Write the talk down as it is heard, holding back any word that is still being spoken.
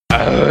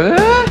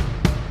Uh-oh.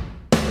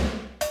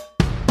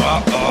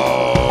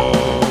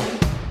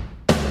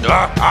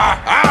 Ah,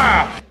 ah,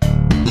 ah.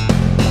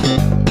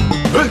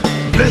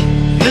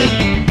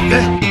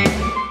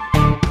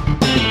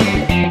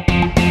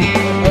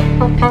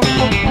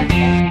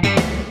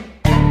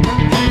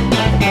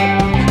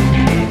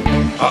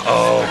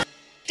 Uh-oh.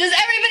 Does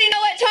everybody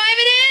know what time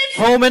it is?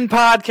 Home and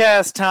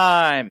podcast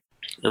time.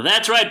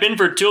 That's right.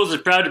 Binford Tools is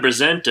proud to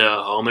present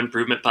a home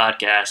improvement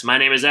podcast. My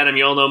name is Adam.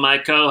 You'll know my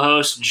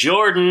co-host,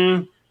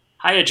 Jordan.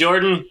 Hiya,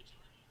 Jordan.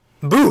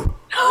 Boo.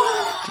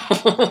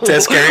 Did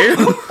that scare you?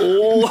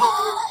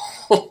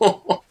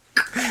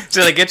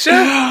 Did I get you?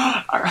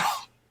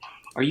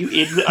 Are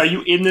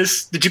you in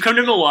this? Did you come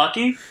to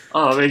Milwaukee?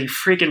 Oh man, you're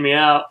freaking me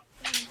out.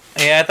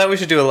 Yeah, I thought we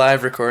should do a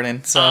live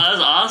recording. So Oh,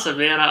 that's awesome,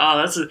 man.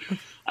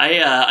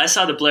 I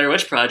saw the Blair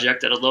Witch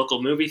Project at a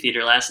local movie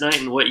theater last night,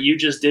 and what you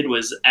just did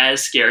was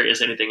as scary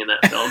as anything in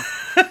that film.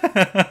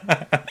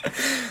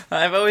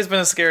 I've always been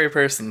a scary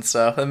person,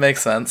 so it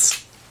makes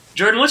sense.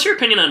 Jordan, what's your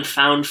opinion on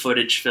found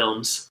footage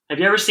films? Have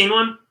you ever seen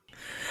one?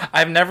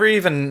 I've never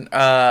even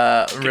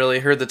really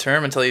heard the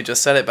term until you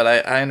just said it, but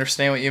I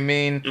understand what you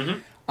mean. Mm-hmm.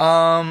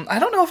 I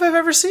don't know if I've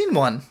ever seen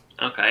one.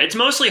 Okay, it's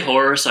mostly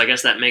horror, so I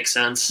guess that makes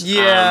sense.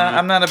 Yeah,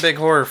 I'm not a big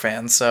horror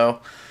fan, so...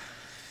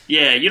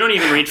 Yeah, you don't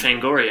even read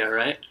Fangoria,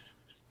 right?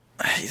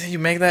 You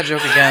make that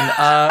joke again.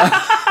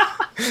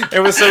 It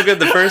was so good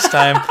the first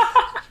time.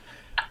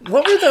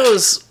 What were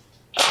those...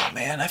 Oh,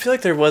 man, I feel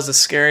like there was a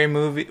scary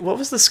movie. What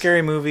was the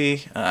scary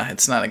movie?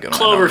 It's not a good one.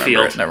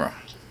 Cloverfield. Never.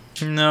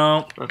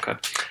 No. Okay.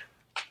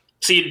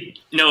 So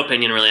no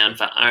opinion really on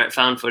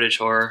found footage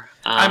horror.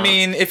 I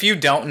mean, if you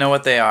don't know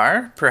what they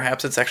are,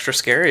 perhaps it's extra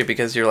scary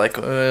because you're like,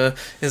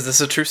 is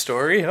this a true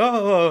story?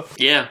 Oh.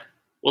 Yeah.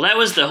 Well, that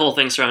was the whole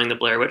thing surrounding the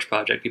Blair Witch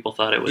Project. People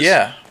thought it was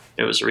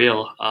it was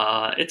real.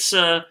 It's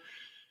an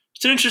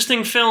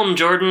interesting film,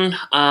 Jordan.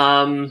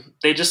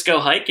 They just go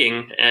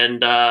hiking,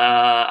 and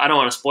I don't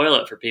want to spoil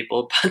it for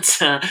people, but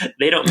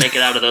they don't make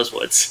it out of those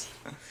woods.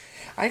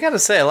 I gotta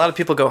say, a lot of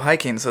people go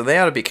hiking, so they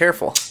ought to be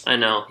careful. I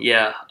know,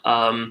 yeah.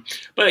 But,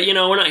 we're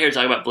not here to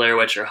talk about Blair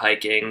Witch or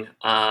hiking.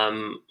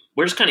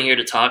 We're just kind of here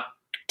to talk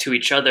to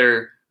each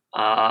other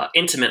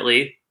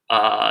intimately.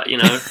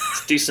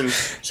 Do some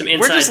inside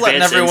We're just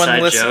letting bits,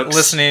 everyone jokes.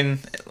 listening.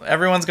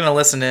 Everyone's going to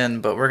listen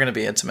in, but we're going to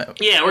be intimate.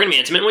 Yeah, we're going to be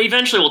intimate. Well,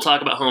 eventually we'll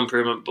talk about home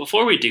improvement.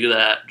 Before we do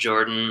that,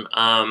 Jordan,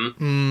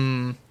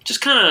 just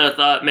kind of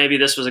thought maybe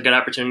this was a good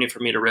opportunity for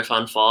me to riff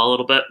on fall a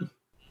little bit.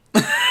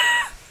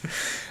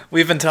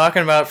 We've been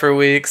talking about it for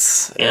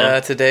weeks. Yeah.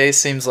 Today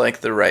seems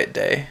like the right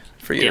day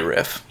for you to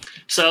riff.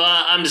 So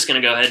I'm just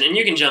going to go ahead, and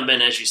you can jump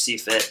in as you see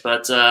fit.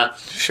 But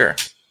sure.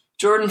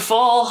 Jordan,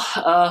 fall,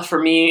 for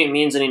me, it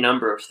means any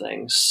number of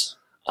things.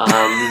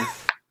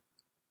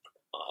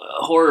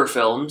 Horror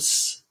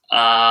films,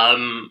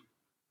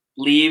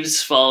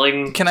 leaves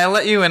falling. Can I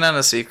let you in on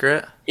a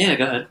secret? Yeah,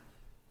 go ahead.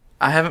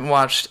 I haven't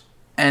watched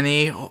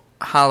any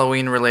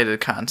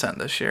Halloween-related content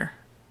this year.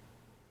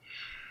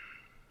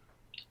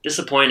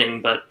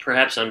 Disappointing, but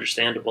perhaps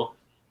understandable.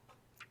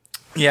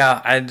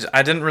 Yeah, I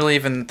didn't really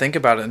even think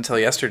about it until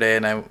yesterday,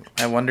 and I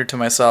wondered to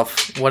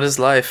myself, what is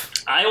life?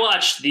 I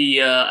watched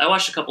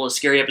a couple of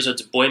scary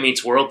episodes of Boy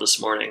Meets World this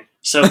morning,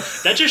 so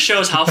that just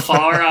shows how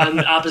far on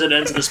the opposite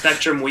ends of the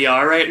spectrum we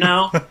are right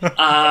now.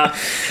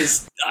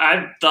 Because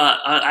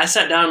I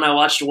sat down and I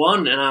watched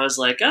one, and I was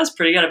like, "That's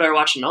pretty good. I better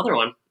watch another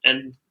one."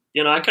 And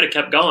I could have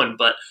kept going,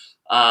 but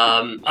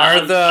I'm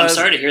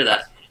sorry to hear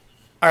that.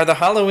 Are the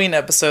Halloween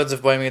episodes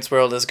of Boy Meets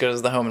World as good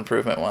as the Home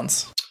Improvement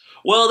ones?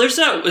 Well, there's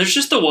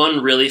just the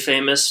one really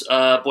famous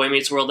Boy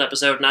Meets World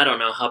episode, and I don't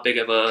know how big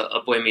of a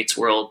Boy Meets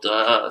World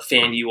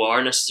fan you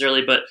are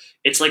necessarily, but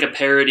it's like a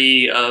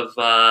parody of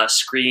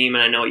Scream,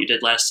 and I Know What You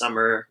Did Last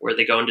Summer, where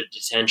they go into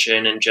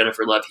detention, and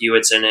Jennifer Love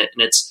Hewitt's in it,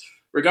 and it's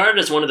regarded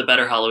as one of the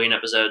better Halloween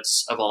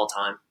episodes of all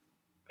time.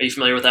 Are you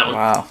familiar with that one?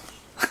 Wow.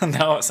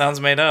 No, it sounds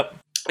made up.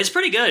 It's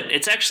pretty good.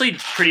 It's actually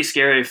pretty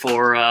scary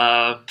for,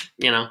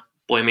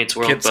 Boy Meets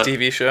World. Kids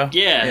TV show?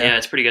 Yeah,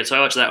 it's pretty good. So I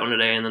watched that one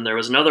today, and then there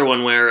was another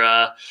one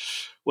where,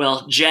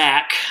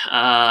 Jack,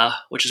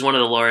 which is one of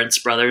the Lawrence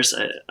brothers,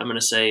 I'm going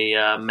to say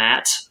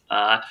Matt,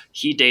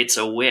 he dates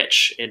a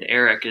witch, and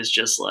Eric is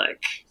just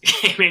like,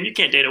 hey man, you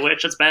can't date a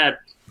witch, that's bad.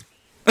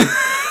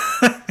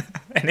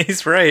 And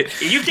he's right.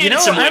 You've dated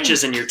some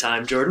witches in your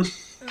time, Jordan.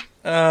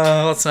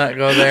 Let's not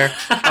go there.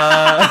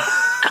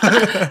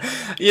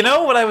 You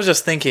know what I was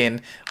just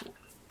thinking?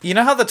 You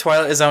know how the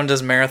Twilight Zone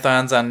does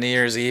marathons on New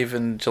Year's Eve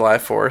and July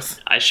 4th?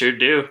 I sure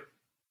do.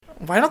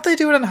 Why don't they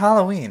do it on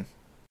Halloween?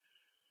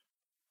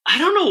 I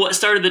don't know what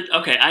started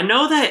okay, I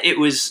know that it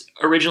was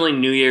originally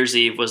New Year's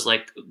Eve was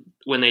like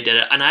when they did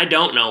it, and I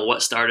don't know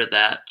what started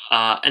that.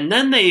 And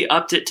then they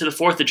upped it to the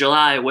 4th of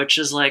July, which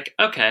is like,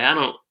 okay, I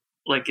don't,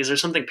 like, is there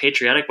something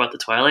patriotic about the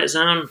Twilight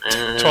Zone?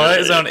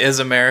 Twilight Zone is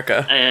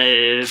America.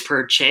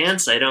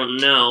 Perchance, I don't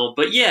know.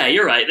 But yeah,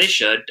 you're right, they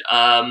should.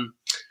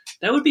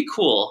 That would be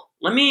cool.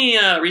 Let me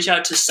reach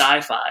out to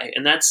Sci-Fi,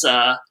 and that's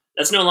no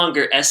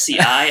longer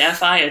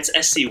SCIFI, it's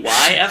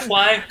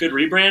SCYFY. Good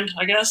rebrand,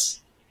 I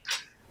guess.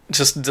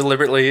 just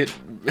deliberately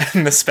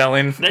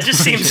misspelling. That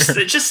just seems.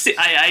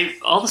 I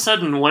all of a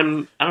sudden I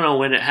don't know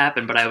when it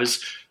happened, but I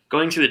was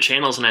going through the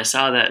channels and I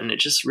saw that, and it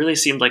just really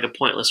seemed like a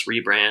pointless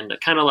rebrand.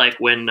 Kind of like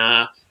when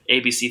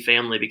ABC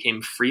Family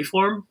became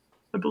Freeform,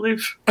 I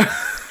believe.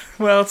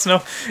 Well, it's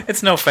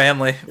no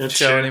family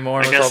show true.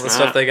 anymore I with all guess the not.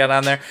 stuff they got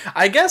on there.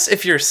 I guess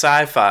if you're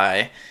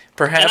sci-fi,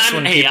 perhaps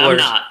when people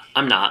are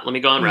I'm not. Let me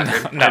go on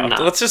record. no, I'm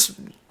not. let's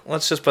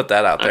just put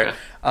that out there. Okay.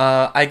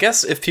 I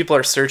guess if people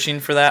are searching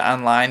for that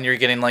online, you're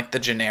getting like the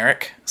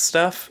generic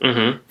stuff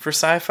for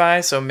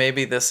sci-fi. So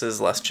maybe this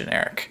is less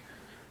generic.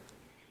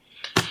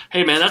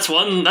 Hey man, that's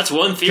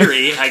one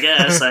theory, I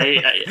guess. I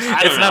don't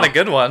It's know. not a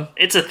good one.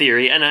 It's a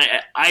theory, and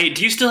I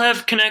do you still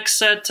have connects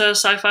at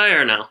Sci-Fi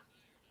or no?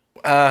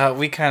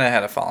 We kind of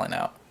had a falling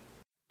out.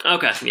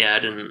 Okay, yeah,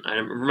 I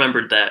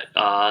remembered that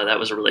that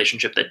was a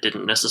relationship that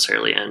didn't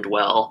necessarily end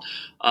well.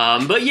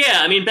 But yeah,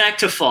 I mean, back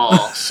to fall.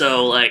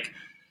 So like,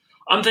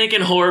 I'm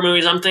thinking horror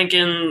movies. I'm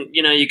thinking,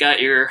 you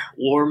got your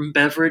warm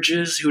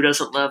beverages. Who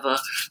doesn't love a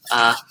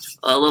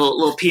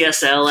little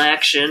PSL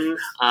action?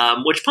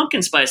 Which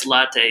pumpkin spice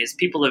lattes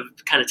people have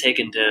kind of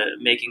taken to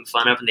making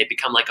fun of, and they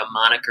become like a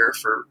moniker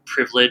for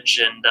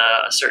privilege and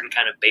a certain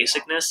kind of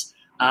basicness.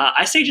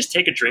 I say just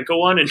take a drink of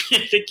one, and I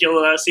think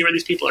you'll see where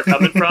these people are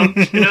coming from.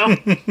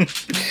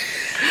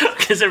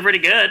 Because they're pretty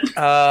good.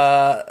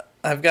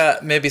 I've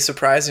got maybe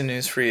surprising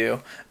news for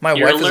you. My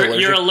wife is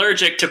allergic. You're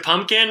allergic to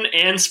pumpkin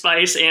and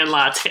spice and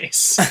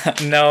lattes.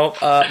 No,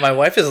 my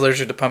wife is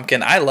allergic to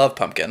pumpkin. I love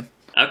pumpkin.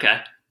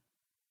 Okay.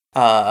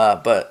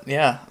 But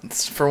yeah,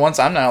 for once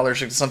I'm not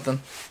allergic to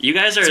something. You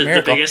guys are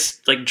the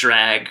biggest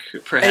drag,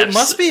 perhaps. It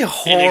must be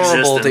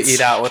horrible to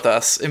eat out with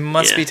us. It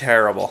must be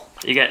terrible.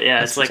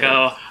 It's like,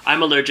 terrible.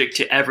 I'm allergic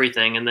to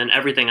everything, and then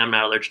everything I'm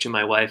not allergic to,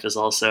 my wife is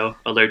also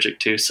allergic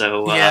to.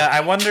 So yeah, I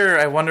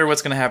wonder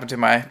what's going to happen to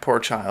my poor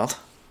child.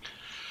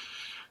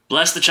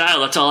 Bless the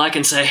child, that's all I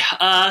can say.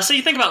 So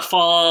you think about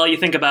fall, you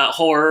think about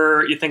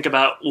horror, you think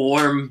about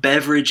warm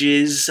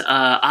beverages.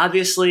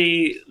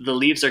 Obviously, the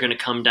leaves are going to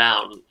come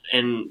down.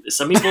 And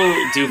some people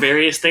do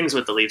various things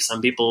with the leaves. Some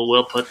people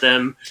will put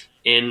them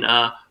in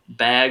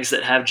bags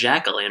that have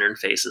jack-o'-lantern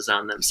faces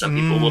on them. Some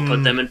people will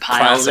put them in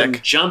piles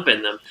and jump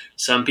in them.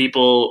 Some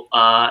people,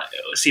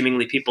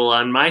 seemingly people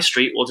on my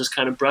street, will just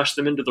kind of brush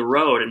them into the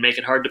road and make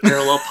it hard to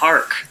parallel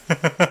park.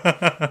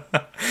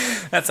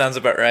 That sounds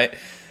about right.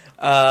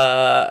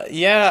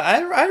 Yeah,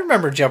 I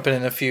remember jumping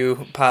in a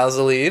few piles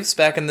of leaves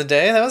back in the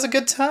day. That was a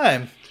good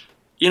time.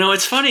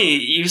 It's funny.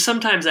 You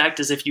sometimes act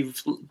as if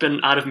you've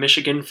been out of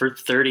Michigan for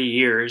 30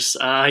 years.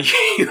 Well, I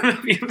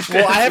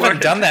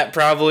haven't done that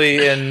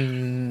probably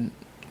in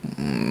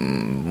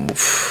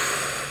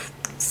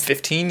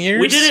 15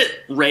 years. We did it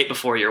right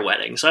before your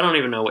wedding, so I don't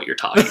even know what you're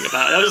talking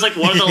about. That was like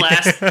one of the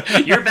last...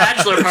 Your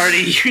bachelor party,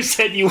 you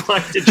said you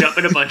wanted to jump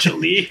in a bunch of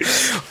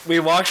leaves. We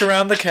walked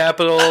around the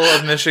capital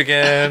of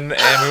Michigan,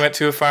 and we went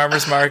to a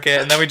farmer's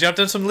market, and then we jumped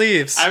in some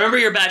leaves. I remember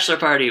your bachelor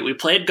party. We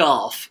played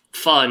golf.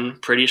 Fun.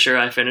 Pretty sure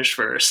I finished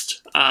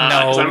first.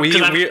 No,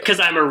 because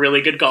I'm a really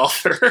good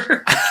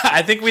golfer.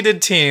 I think we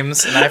did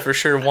teams, and I for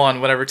sure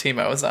won whatever team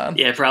I was on.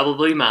 Yeah,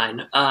 probably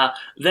mine.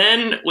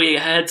 Then we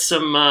had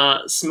some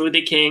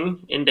Smoothie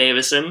King in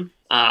Davison.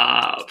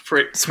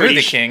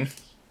 Smoothie King?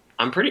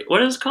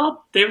 What is it called?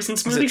 Davison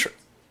Smoothie? Is it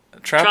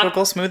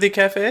Tropical Smoothie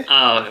Cafe?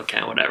 Oh,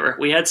 okay, whatever.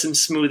 We had some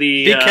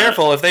smoothie... Be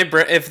careful.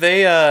 If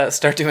they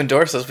start to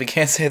endorse us, we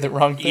can't say the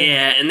wrong thing.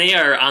 Yeah, and they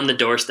are on the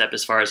doorstep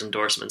as far as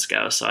endorsements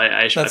go, so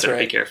I should better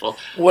be careful.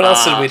 What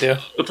else did we do?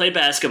 We played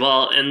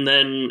basketball, and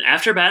then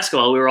after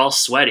basketball, we were all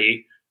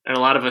sweaty, and a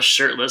lot of us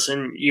shirtless,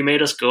 and you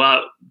made us go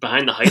out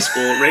behind the high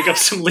school, rake up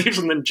some leaves,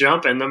 and then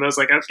jump in them. I was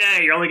like,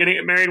 okay, you're only going to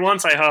get married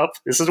once, I hope.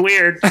 This is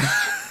weird.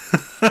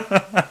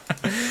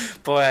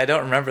 Boy, I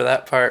don't remember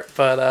that part.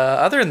 But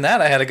other than that,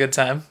 I had a good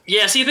time.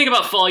 Yeah, so you think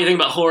about fall, you think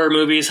about horror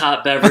movies,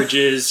 hot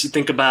beverages, you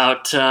think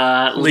about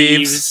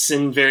leaves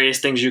and various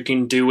things you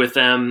can do with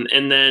them.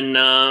 And then,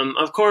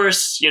 of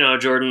course,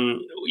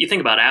 Jordan, you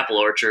think about apple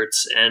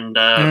orchards. And,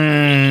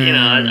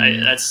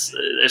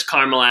 there's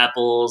caramel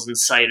apples and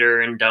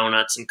cider and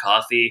donuts and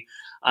coffee.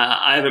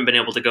 I haven't been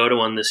able to go to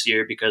one this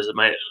year because of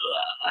my,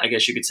 I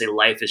guess you could say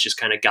life has just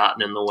kind of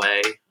gotten in the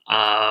way.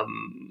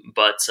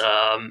 But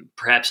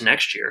perhaps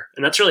next year.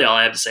 And that's really all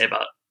I have to say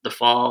about the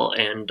fall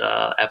and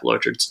apple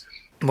orchards.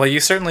 Well, you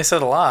certainly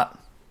said a lot.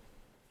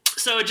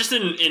 So just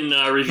in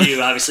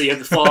review, obviously you have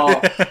the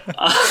fall.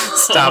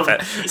 Stop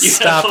it.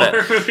 Stop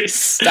it. Movies.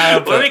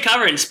 Stop What are we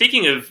covering?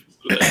 Speaking of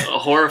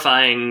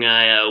horrifying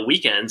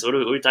weekends, what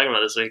are we talking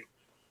about this week?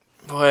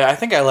 Boy, I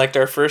think I liked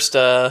our first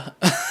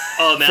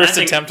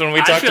attempt when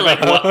we talked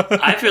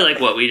about... I feel like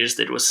what we just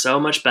did was so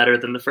much better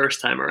than the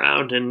first time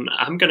around, and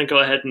I'm going to go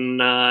ahead and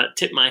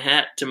tip my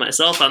hat to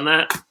myself on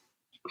that.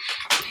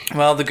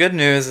 Well, the good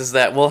news is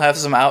that we'll have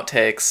some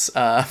outtakes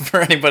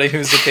for anybody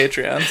who's a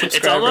Patreon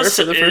subscriber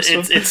for the first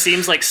one. It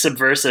seems like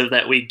subversive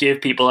that we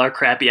give people our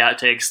crappy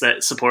outtakes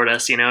that support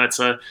us.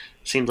 It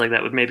seems like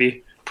that would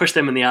maybe push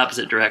them in the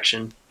opposite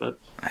direction. But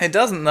it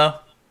doesn't, though.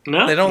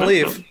 No, they don't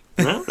leave.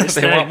 No,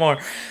 they want more.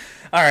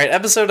 All right,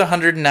 episode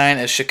 109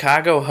 is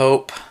Chicago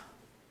Hope.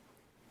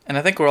 And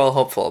I think we're all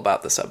hopeful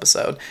about this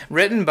episode.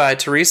 Written by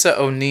Teresa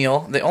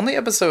O'Neill, the only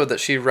episode that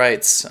she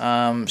writes.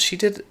 She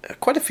did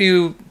quite a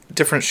few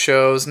different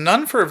shows,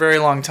 none for a very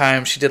long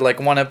time. She did like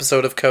one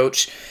episode of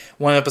Coach,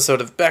 one episode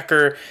of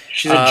Becker.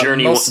 She's a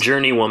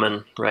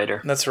journeywoman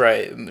writer. That's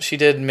right. She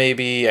did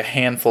maybe a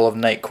handful of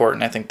Night Court,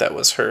 and I think that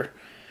was her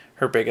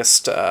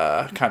biggest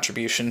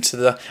contribution to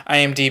the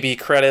IMDb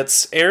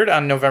credits. Aired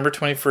on November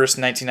 21st,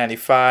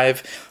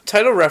 1995.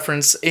 Title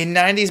reference, a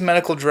 90s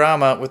medical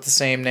drama with the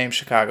same name,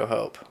 Chicago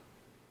Hope.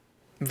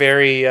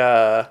 Very,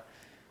 I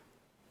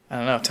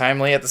don't know,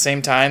 timely at the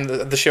same time.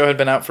 The show had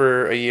been out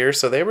for a year,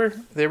 so they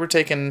were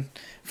taken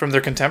from their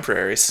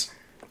contemporaries.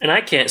 And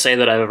I can't say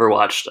that I've ever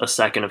watched a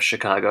second of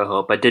Chicago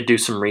Hope. I did do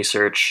some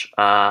research.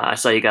 I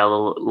saw you got a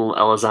little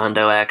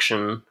Elizondo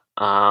action.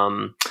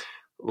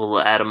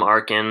 Little Adam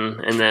Arkin,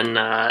 and then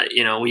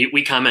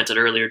we commented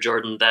earlier,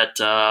 Jordan, that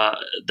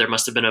there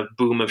must have been a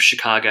boom of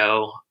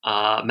Chicago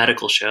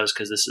medical shows,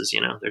 because this is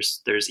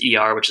there's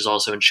ER, which is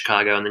also in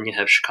Chicago, and then you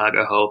have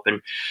Chicago Hope,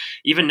 and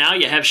even now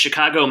you have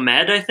Chicago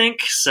Med, I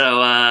think. So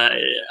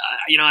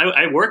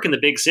I work in the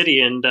big city,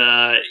 and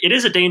it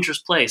is a dangerous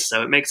place,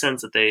 so it makes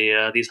sense that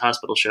these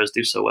hospital shows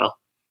do so well.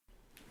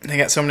 They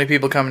got so many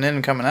people coming in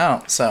and coming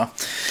out, so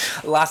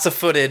lots of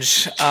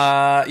footage.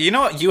 You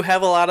know what you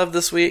have a lot of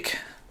this week?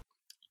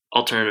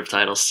 Alternative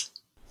titles.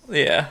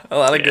 Yeah, a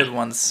lot of good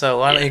ones. So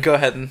why don't you go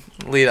ahead and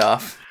lead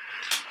off?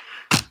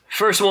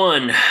 First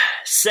one,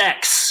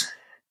 Sex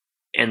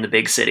in the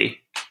Big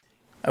City.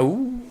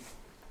 Oh.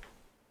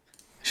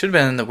 Should have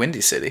been in the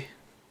Windy City.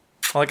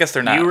 Well, I guess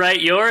they're not. You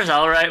write yours,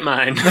 I'll write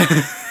mine.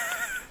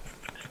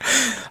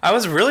 I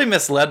was really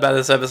misled by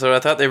this episode. I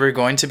thought they were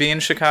going to be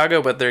in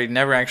Chicago, but they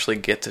never actually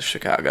get to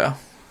Chicago.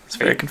 It's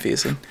very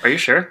confusing. Are you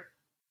sure?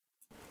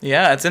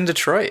 Yeah, it's in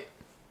Detroit.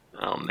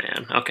 Oh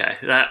man, okay.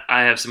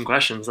 I have some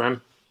questions then.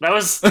 That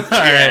was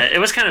right. It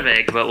was kind of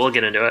vague, but we'll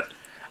get into it.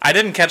 I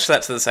didn't catch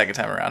that to the second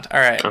time around.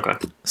 All right. Okay.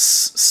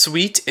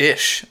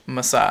 Sweet-ish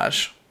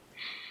massage.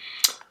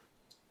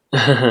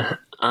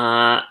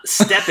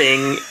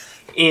 Stepping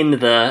in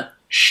the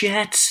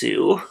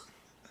shiatsu.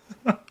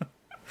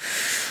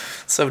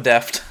 So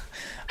deft.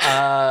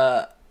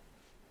 Adam,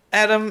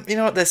 you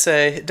know what they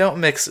say? Don't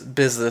mix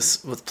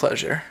business with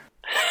pleasure.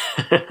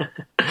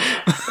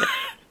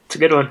 It's a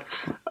good one.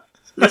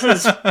 This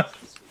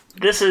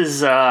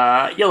is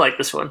you'll like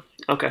this one.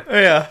 Okay.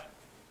 Yeah.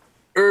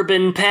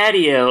 Urban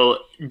patio,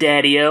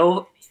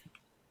 daddy-o.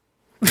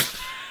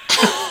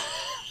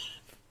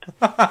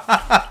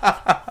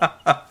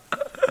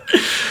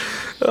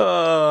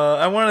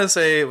 I want to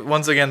say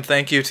once again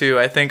thank you to,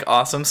 I think,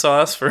 Awesome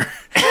Sauce for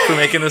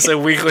making this a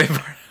weekly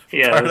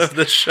part of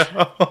the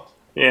show.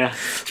 Yeah.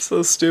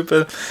 So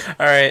stupid.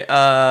 All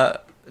right.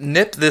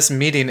 Nip this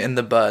meeting in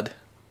the bud.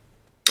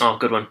 Oh,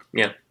 good one.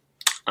 Yeah.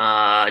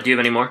 Do you have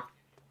any more?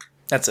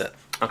 That's it.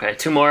 Okay,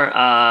 two more.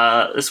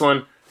 This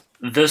one,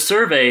 The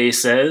Survey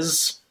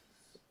Says,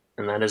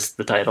 and that is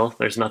the title.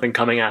 There's nothing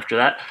coming after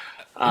that.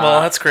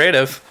 Well, that's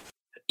creative.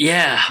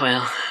 Yeah,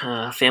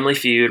 well, Family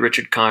Feud,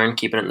 Richard Karn,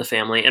 keeping it in the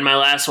family. And my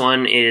last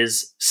one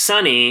is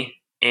Sunny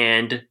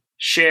and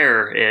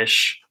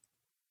Cher-ish.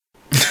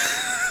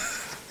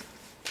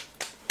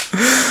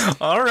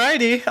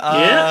 Alrighty.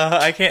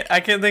 I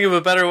can't think of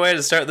a better way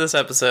to start this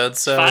episode.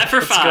 So 5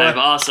 for 5,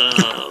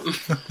 awesome.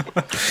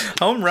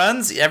 Home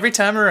runs every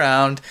time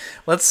around.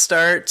 Let's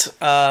start.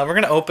 We're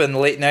gonna open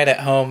late night at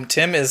home.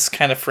 Tim is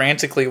kind of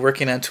frantically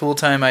working on Tool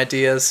Time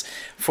ideas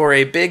for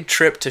a big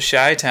trip to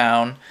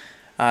Chi-Town.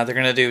 They're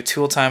gonna do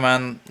Tool Time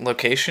on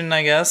location,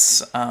 I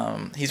guess.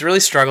 He's really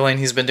struggling.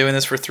 He's been doing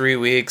this for 3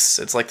 weeks.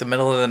 It's like the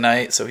middle of the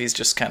night, so he's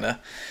just kind of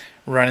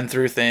running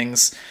through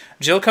things.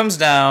 Jill comes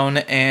down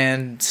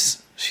and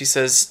she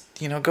says,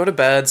 go to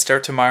bed,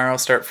 start tomorrow,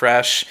 start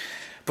fresh.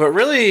 But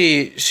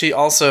really, she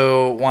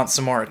also wants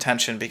some more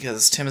attention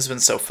because Tim has been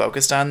so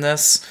focused on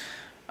this.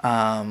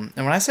 And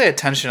when I say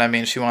attention, I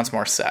mean she wants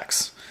more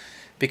sex.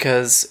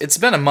 Because it's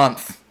been a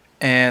month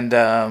and,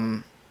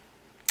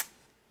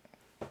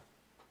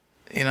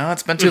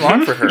 it's been too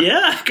long for her.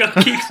 Yeah,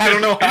 I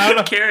don't know how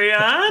to carry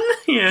on.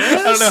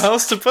 Yes. I don't know how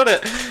else to put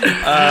it.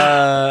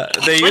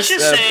 Let's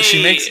just say,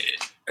 she makes...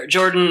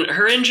 Jordan,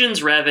 her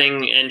engine's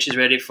revving, and she's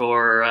ready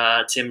for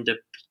Tim to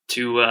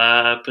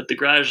put the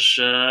garage.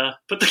 I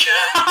can't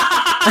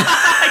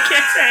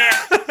say it.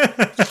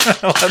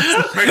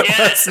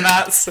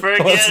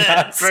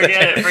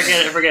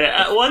 Forget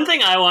it. One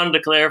thing I wanted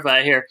to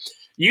clarify here: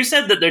 you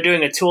said that they're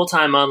doing a Tool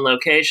Time on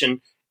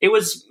location. It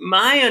was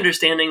my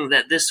understanding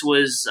that this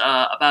was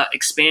about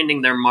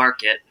expanding their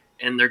market,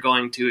 and they're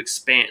going to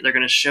expand. They're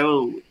going to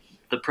show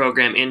the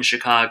program in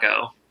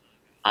Chicago.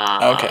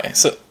 Okay,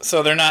 so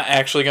they're not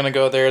actually going to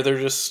go there.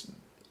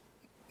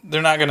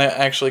 They're not going to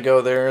actually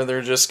go there.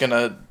 They're just going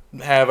to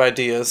have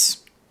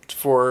ideas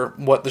for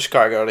what the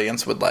Chicago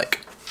audience would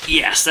like.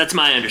 Yes, that's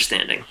my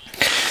understanding.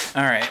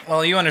 All right.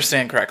 Well, you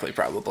understand correctly,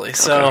 probably. Okay.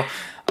 So,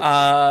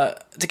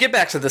 to get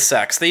back to the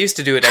sex, they used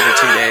to do it every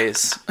 2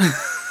 days.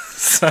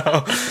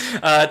 So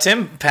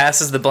Tim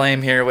passes the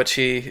blame here, which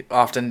he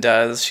often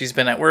does. She's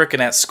been at work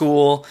and at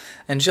school,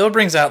 and Jill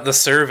brings out the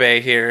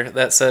survey here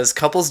that says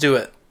couples do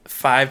it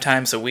 5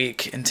 times a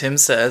week, and Tim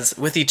says,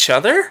 with each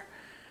other?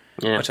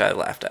 Yeah. Which I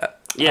laughed at.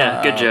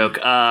 Yeah, good joke.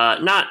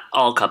 Not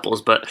all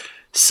couples, but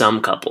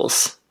some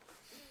couples.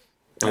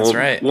 And That's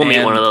right. We'll meet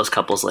And- one of those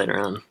couples later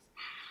on.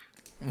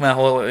 Well,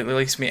 we'll at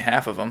least meet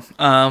half of them.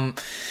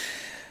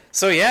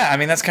 So yeah, I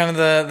mean, that's kind of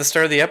the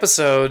start of the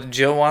episode.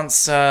 Jill wants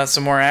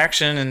some more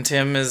action, and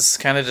Tim is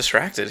kind of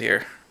distracted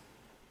here.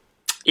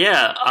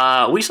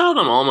 Yeah, we saw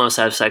them almost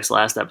have sex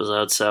last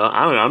episode, so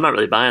I don't know. I'm not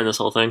really buying this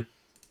whole thing.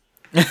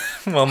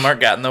 Well, Mark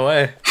got in the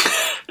way.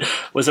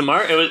 Was it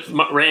Mark? It was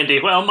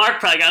Randy. Well,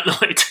 Mark probably got in the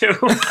way too.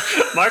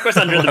 Mark was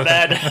under the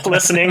bed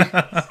listening.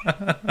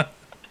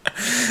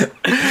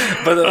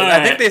 But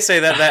I think they say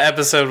that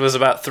episode was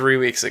about 3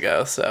 weeks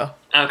ago, so.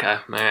 Okay,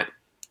 all right.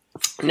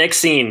 Next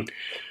scene.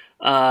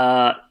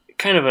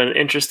 Kind of an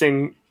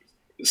interesting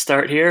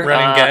start here.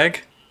 Running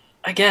gag?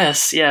 I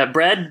guess, yeah.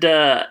 Brad,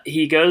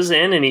 he goes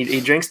in and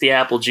he drinks the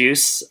apple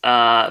juice,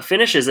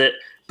 finishes it,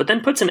 but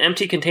then puts an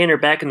empty container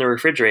back in the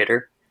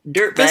refrigerator.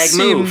 Dirtbag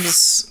move.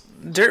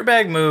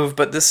 Dirtbag move,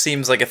 but this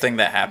seems like a thing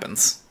that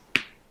happens.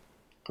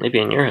 Maybe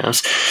in your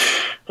house.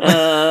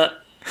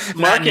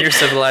 Not in your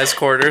civilized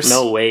quarters.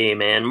 No way,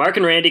 man. Mark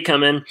and Randy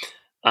come in,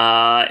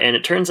 and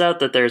it turns out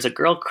that there's a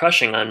girl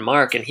crushing on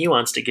Mark, and he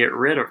wants to get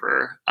rid of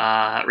her.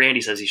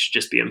 Randy says he should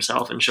just be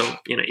himself, and she'll,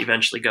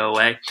 eventually go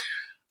away.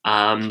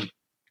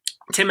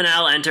 Tim and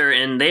Al enter,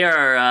 and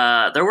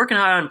they're working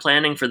hard on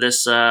planning for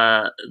this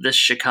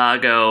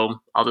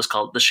Chicago. I'll just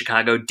call it the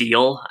Chicago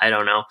deal. I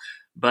don't know,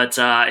 but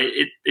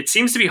it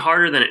seems to be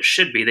harder than it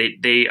should be.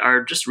 They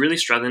are just really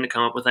struggling to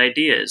come up with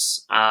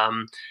ideas.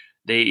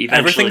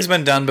 Everything's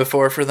been done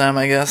before for them,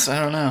 I guess. I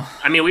don't know.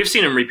 I mean, we've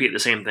seen them repeat the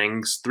same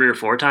things 3 or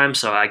 4 times,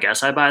 so I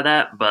guess I buy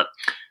that. But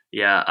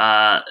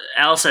yeah,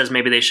 Al says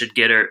maybe they should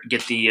get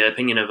the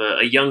opinion of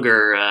a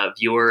younger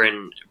viewer,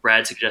 and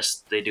Brad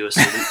suggests they do a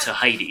salute to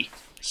Heidi.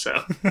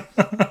 So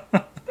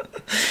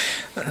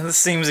this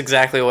seems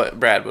exactly what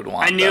Brad would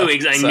want. I knew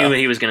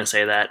he was going to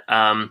say that.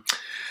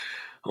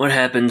 What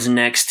happens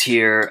next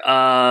here?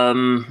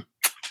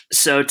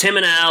 So Tim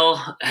and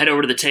Al head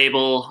over to the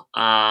table.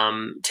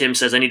 Tim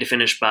says, I need to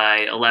finish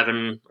by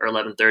 11 or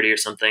 11:30 or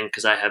something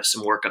because I have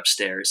some work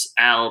upstairs.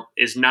 Al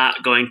is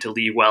not going to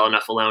leave well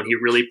enough alone. He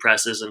really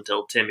presses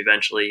until Tim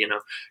eventually,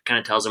 kind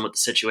of tells him what the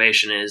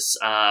situation is.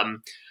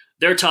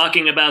 They're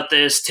talking about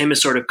this. Tim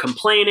is sort of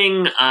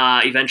complaining.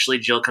 Eventually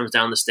Jill comes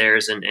down the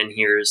stairs and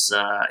hears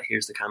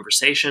the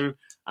conversation.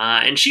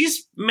 And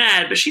she's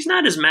mad, but she's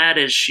not as mad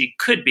as she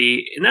could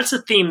be. And that's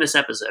the theme this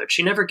episode.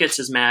 She never gets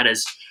as mad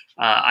as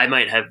I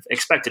might have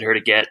expected her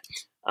to get.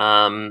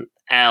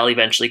 Al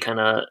eventually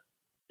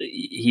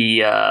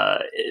he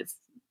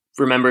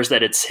remembers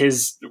that it's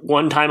his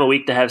one time a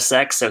week to have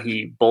sex, so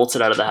he bolts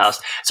it out of the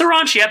house. It's a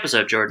raunchy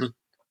episode, Jordan.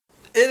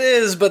 It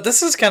is, but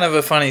this is kind of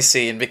a funny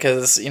scene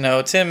because,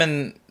 Tim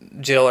and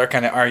Jill are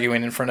kind of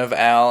arguing in front of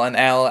Al, and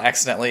Al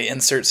accidentally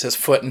inserts his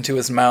foot into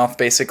his mouth,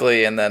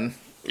 basically, and then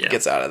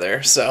gets out of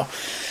there. So,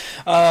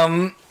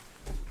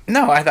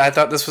 no, I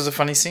thought this was a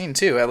funny scene,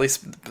 too. At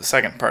least the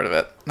second part of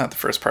it. Not the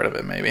first part of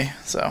it, maybe.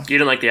 So You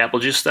didn't like the apple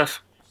juice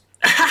stuff?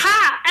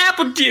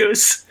 Apple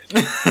juice!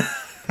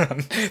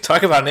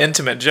 Talk about an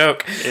intimate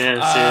joke.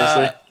 Yeah,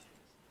 seriously.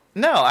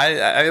 No,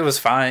 it was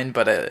fine,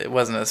 but it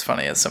wasn't as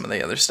funny as some of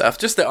the other stuff.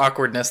 Just the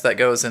awkwardness that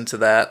goes into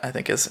that, I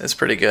think, is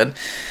pretty good.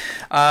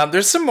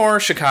 There's some more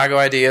Chicago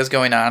ideas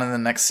going on in the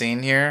next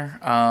scene here.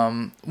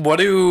 What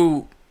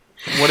do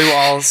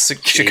all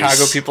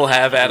Chicago people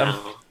have, Adam?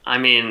 I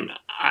mean,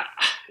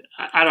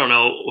 I don't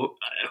know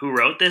who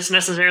wrote this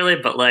necessarily,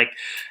 but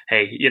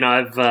hey,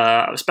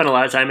 I've spent a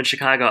lot of time in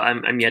Chicago.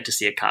 I'm yet to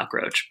see a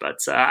cockroach,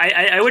 but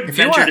I would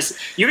venture to.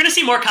 You're going to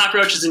see more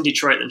cockroaches in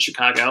Detroit than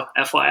Chicago,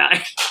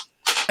 FYI.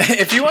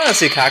 If you want to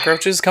see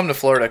cockroaches, come to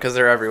Florida because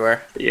they're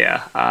everywhere.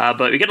 Yeah,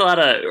 but we get a lot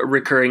of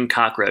recurring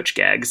cockroach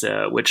gags,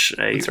 which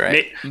that's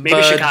right.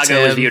 Maybe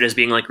Chicago was viewed as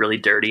being really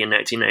dirty in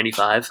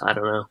 1995. I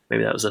don't know.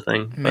 Maybe that was a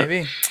thing.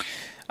 Maybe.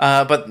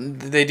 But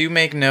they do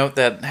make note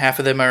that half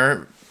of them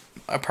are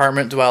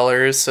apartment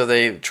dwellers, so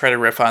they try to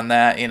riff on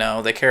that.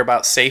 They care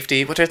about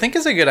safety, which I think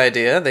is a good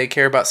idea. They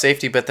care about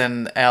safety, but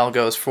then Al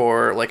goes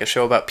for a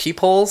show about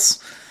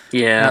peepholes.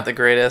 Yeah. Not the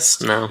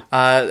greatest. No.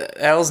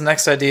 Al's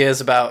next idea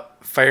is about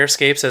fire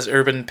escapes as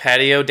urban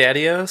patio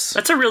daddios.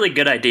 That's a really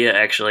good idea,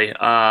 actually.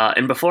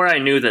 And before I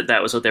knew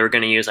that was what they were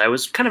going to use, I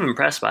was kind of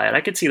impressed by it.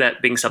 I could see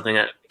that being something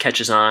that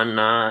catches on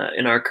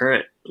in our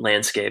current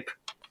landscape.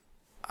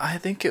 I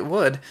think it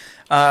would.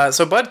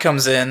 So Bud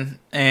comes in,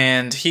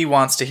 and he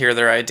wants to hear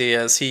their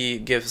ideas. He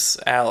gives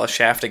Al a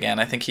shaft again.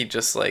 I think he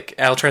just,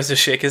 Al tries to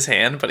shake his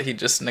hand, but he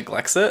just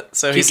neglects it.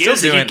 So he's still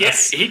doing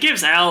this. He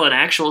gives Al an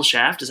actual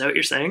shaft? Is that what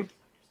you're saying?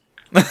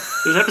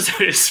 This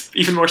episode is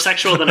even more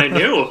sexual than I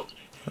knew.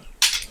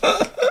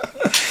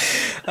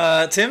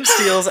 Tim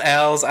steals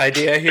Al's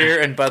idea here,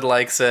 and Bud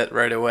likes it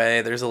right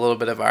away. There's a little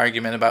bit of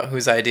argument about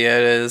whose idea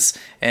it is,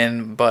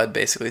 and Bud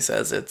basically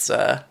says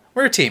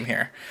we're a team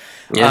here.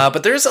 Yeah.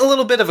 But there's a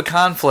little bit of a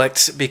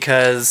conflict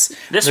because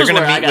This they're was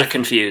gonna where I meet got with-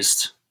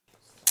 confused.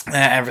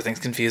 everything's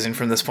confusing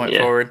from this point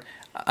Yeah. forward.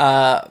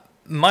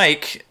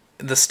 Mike,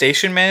 the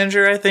station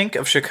manager, I think,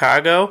 of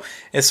Chicago,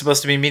 is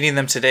supposed to be meeting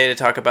them today to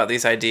talk about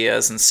these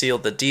ideas and seal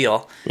the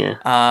deal.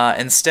 Yeah.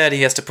 Instead,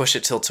 he has to push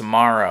it till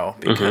tomorrow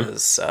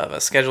because of a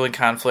scheduling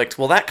conflict.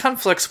 Well, that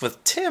conflicts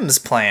with Tim's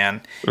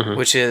plan,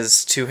 which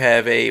is to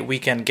have a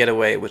weekend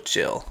getaway with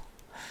Jill.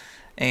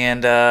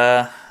 And,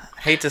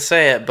 hate to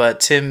say it, but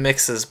Tim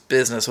mixes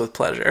business with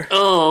pleasure.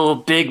 Oh,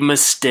 big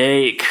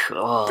mistake.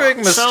 Oh. Big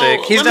mistake.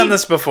 So, He's done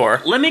this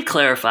before. Let me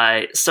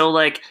clarify. So,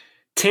 like,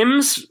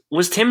 Tim's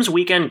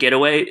weekend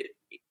getaway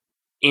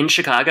in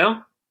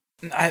Chicago?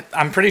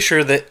 I'm pretty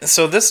sure that...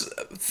 So this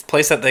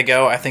place that they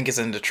go, I think, is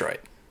in Detroit.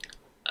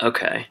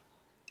 Okay.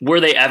 Were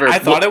they ever... I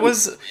thought it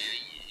was...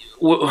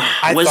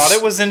 I was- thought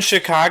it was in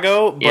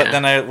Chicago, but Yeah.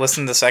 then I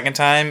listened the second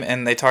time,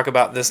 and they talk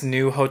about this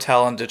new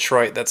hotel in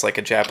Detroit that's like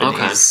a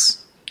Japanese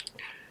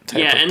type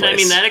Yeah, of and I place.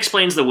 mean, that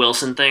explains the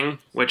Wilson thing,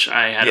 which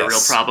I had a real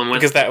Yes, problem with.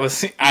 because that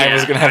was... I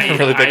was going to have a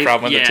really big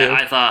problem with it, too. Yeah,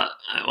 I thought...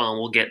 Well,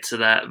 we'll get to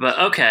that. But,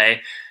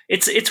 okay.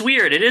 It's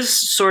weird. It is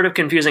sort of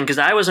confusing, because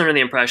I was under the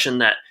impression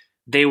that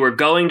they were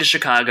going to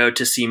Chicago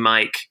to see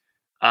Mike,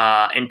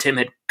 and Tim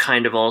had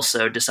kind of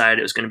also decided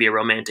it was going to be a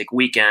romantic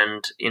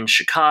weekend in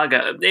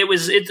Chicago.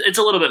 It's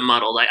a little bit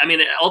muddled. I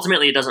mean,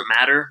 ultimately it doesn't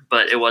matter,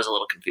 but it was a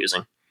little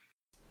confusing.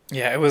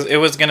 Yeah, it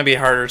was going to be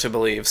harder to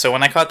believe. So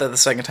when I caught that the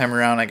second time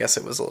around, I guess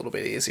it was a little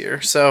bit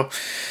easier. So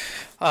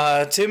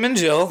Tim and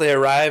Jill, they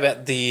arrive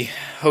at the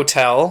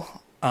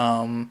hotel.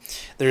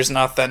 There's an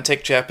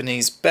authentic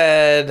Japanese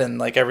bed, and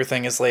like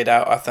everything is laid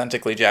out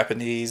authentically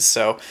Japanese.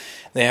 So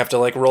they have to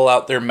like roll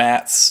out their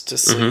mats to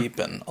sleep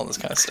and all this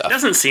kind of It stuff.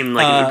 doesn't seem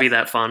like it would be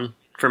that fun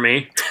for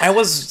me. I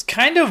was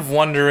kind of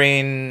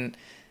wondering,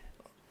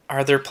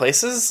 are there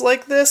places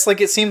like this?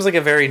 Like, it seems like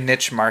a very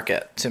niche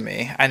market to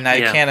me, and I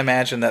Yeah. can't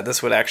imagine that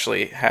this would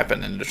actually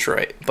happen in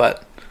Detroit.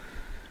 But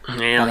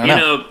Man, don't you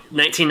know.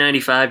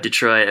 1995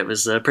 Detroit, it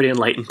was a pretty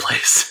enlightened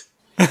place.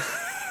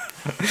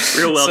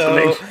 Real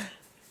welcoming. so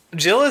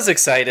Jill is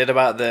excited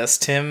about this.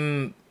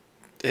 Tim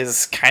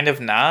is kind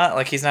of not.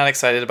 Like, he's not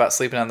excited about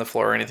sleeping on the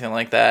floor or anything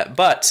like that.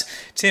 But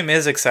Tim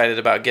is excited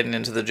about getting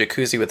into the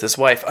jacuzzi with his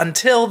wife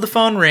until the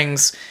phone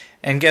rings,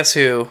 and guess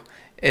who?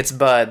 It's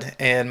Bud,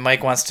 and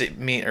Mike wants to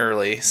meet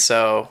early,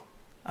 so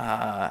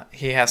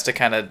he has to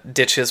kind of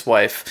ditch his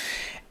wife.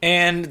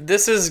 And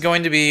this is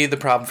going to be the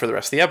problem for the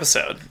rest of the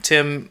episode.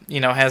 Tim,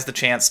 has the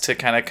chance to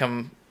kind of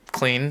come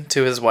clean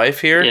to his wife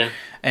here, Yeah.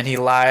 and he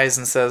lies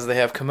and says they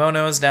have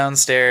kimonos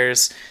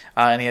downstairs,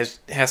 and he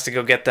has to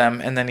go get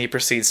them, and then he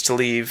proceeds to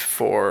leave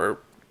for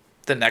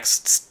the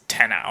next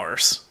 10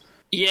 hours.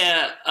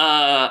 Yeah,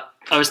 I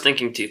was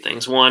thinking two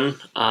things. One,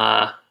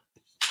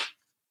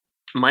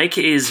 Mike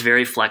is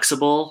very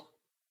flexible.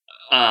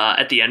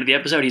 At the end of the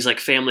episode, he's like,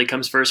 family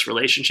comes first,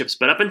 relationships.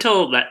 But up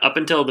until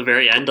the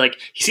very end, like,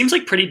 he seems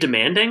like pretty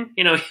demanding.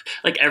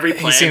 Like every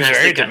plan seems has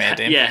very to,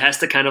 demanding. Yeah, has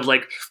to kind of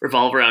like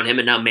revolve around him.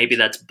 And now maybe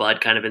that's Bud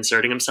kind of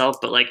inserting himself.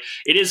 But like,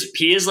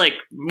 he is like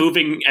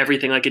moving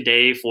everything like a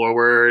day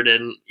forward.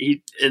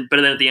 But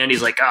then at the end,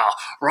 he's like, oh,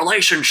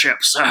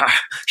 relationships.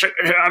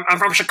 I'm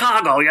from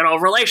Chicago.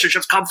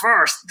 Relationships come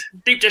first.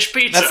 Deep dish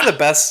pizza. That's the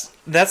best.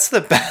 That's the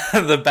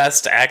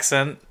best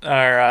accent or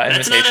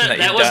imitation that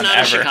you've was done not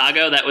ever. a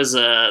Chicago. That was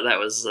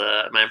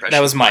my impression. That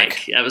was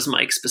Mike. That was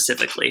Mike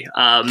specifically.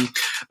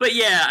 But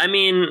yeah, I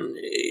mean,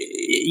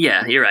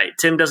 yeah, you're right.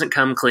 Tim doesn't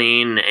come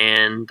clean,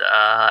 and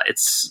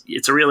it's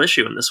a real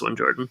issue in this one,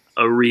 Jordan.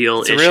 A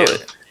real issue.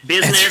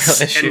 Business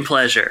issue. and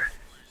pleasure.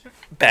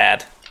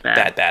 Bad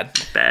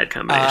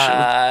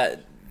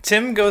Combination.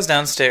 Tim goes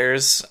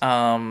downstairs.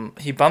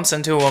 He bumps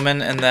into a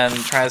woman and then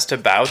tries to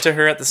bow to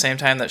her at the same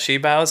time that she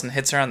bows and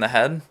hits her on the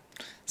head.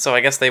 So I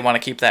guess they want to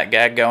keep that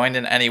gag going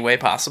in any way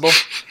possible.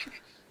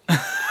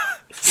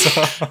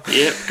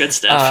 Yep, good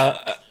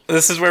stuff.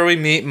 This is where we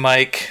meet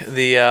Mike,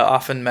 the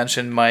often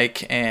mentioned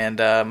Mike, and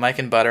Mike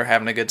and Bud are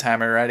having a good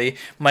time already.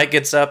 Mike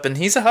gets up and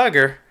he's a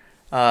hugger.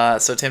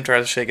 So Tim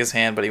tries to shake his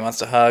hand, but he wants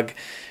to hug.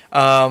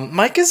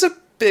 Mike is a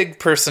big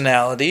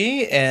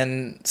personality,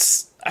 and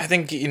I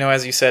think,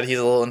 as you said, he's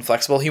a little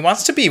inflexible. He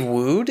wants to be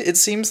wooed, it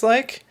seems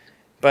like,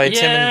 by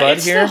Tim and Bud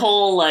it's here. the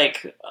whole,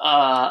 like,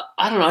 I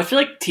don't know. I feel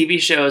like TV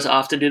shows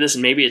often do this,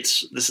 and maybe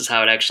this is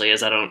how it actually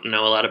is. I don't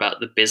know a lot about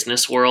the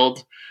business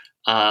world.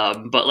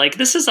 But, like,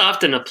 this is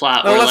often a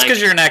plot Well, where, that's like...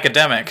 because you're an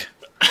academic.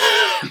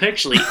 I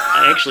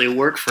actually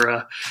work for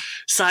a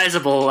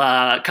sizable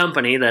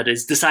company that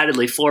is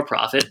decidedly for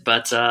profit,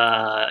 but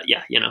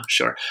yeah,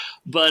 sure.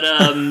 But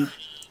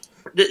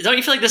don't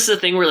you feel like this is a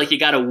thing where, like, you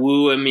got to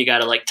woo him, you got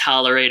to, like,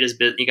 tolerate his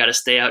bit, you got to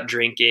stay out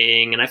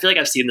drinking, and I feel like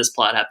I've seen this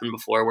plot happen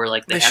before, where,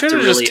 like, they have should to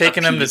have really just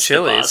taken him to appease the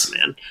Chili's. boss,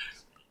 man.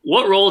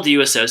 What role do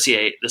you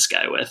associate this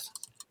guy with?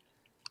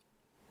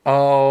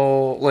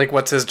 Oh, like,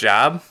 what's his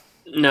job?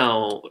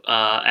 No,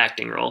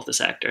 acting role.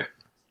 This actor.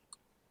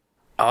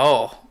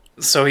 Oh,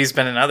 so he's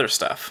been in other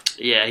stuff.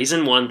 Yeah, he's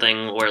in one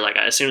thing where, like,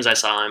 as soon as I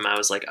saw him, I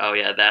was like, oh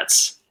yeah,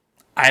 that's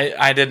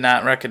I did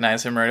not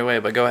recognize him right away,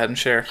 but go ahead and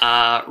share.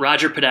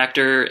 Roger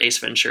Podacter, Ace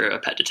Ventura,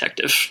 Pet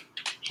Detective.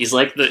 He's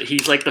like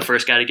the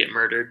first guy to get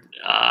murdered.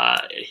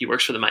 He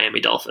works for the Miami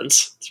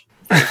Dolphins. It's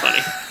very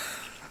funny.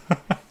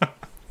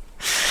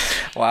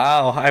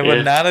 Wow, I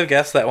would not have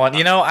guessed that one.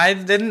 I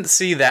didn't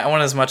see that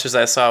one as much as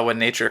I saw When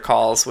Nature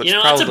Calls, which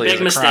probably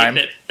is a crime.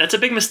 That's a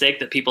big mistake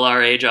that people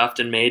our age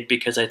often made,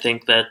 because I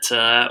think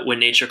that When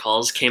Nature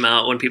Calls came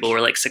out when people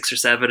were like 6 or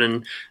 7,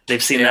 and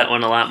they've seen that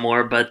one a lot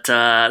more. But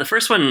the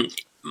first one,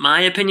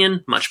 my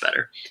opinion, much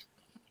better.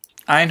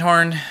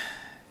 Einhorn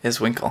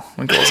is Winkle.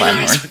 Winkle is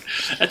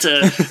Einhorn. That's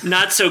a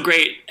not so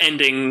great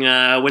ending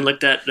when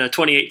looked at the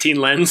 2018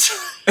 lens.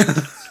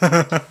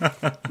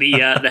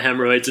 the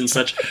hemorrhoids and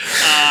such.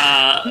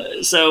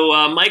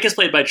 So Mike is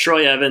played by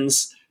Troy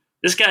Evans.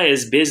 This guy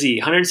is busy.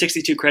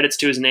 162 credits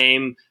to his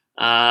name.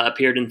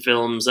 Appeared in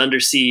films Under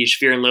Siege,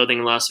 Fear and Loathing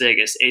in Las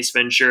Vegas, Ace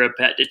Ventura,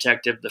 Pet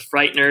Detective, The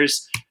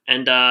Frighteners,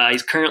 and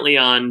he's currently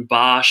on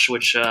Bosch,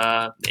 which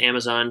the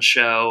Amazon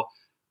show.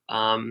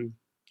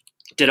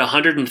 Did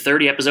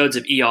 130 episodes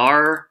of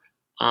ER.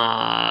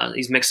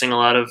 He's mixing a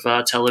lot of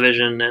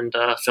television and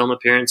film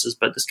appearances,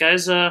 but this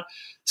guy's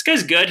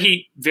good.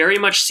 He very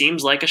much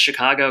seems like a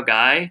Chicago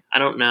guy. I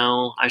don't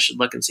know. I should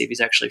look and see if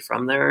he's actually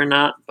from there or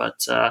not,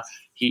 but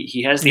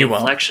he has the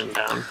inflection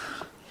down.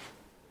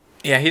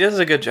 Yeah, he does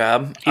a good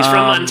job. He's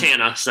from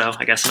Montana, so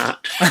I guess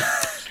not.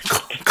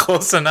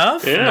 Close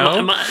enough? Yeah,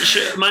 no?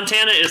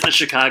 Montana is the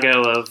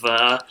Chicago of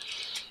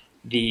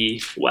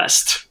the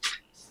West.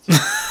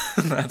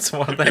 That's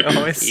what they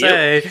always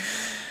say.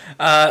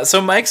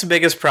 So Mike's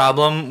biggest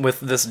problem with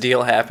this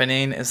deal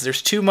happening is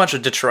there's too much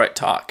of Detroit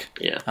talk.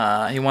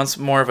 Yeah. He wants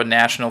more of a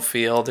national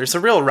feel. There's a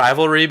real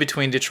rivalry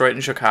between Detroit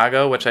and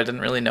Chicago, which I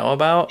didn't really know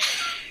about.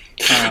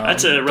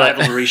 That's a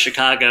rivalry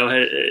Chicago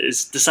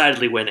is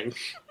decidedly winning.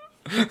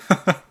 Mike,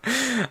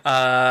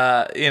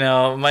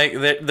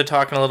 they're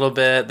talking a little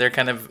bit. They're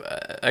kind of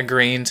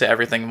agreeing to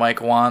everything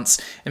Mike wants.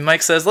 And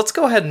Mike says, let's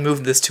go ahead and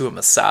move this to a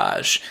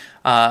massage,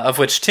 of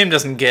which Tim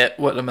doesn't get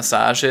what a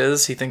massage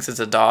is. He thinks it's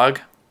a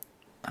dog.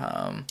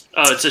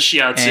 It's a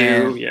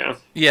shiatsu, yeah.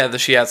 Yeah, the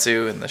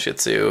shiatsu and the shih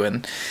tzu.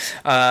 And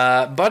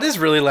Bud is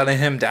really letting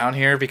him down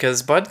here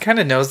because Bud kind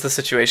of knows the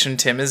situation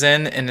Tim is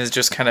in and is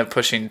just kind of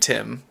pushing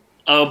Tim.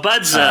 Oh,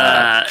 Bud's,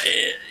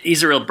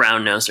 he's a real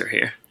brown-noser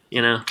here,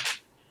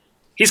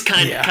 He's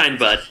kind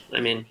Bud. I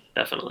mean,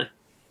 definitely.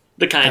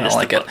 The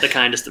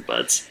kindest of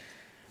Buds.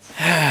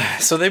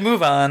 So they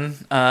move on.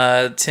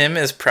 Tim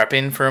is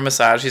prepping for a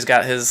massage. He's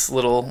got his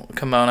little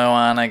kimono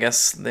on, I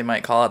guess they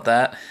might call it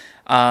that.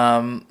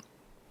 And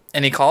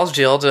he calls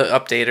Jill to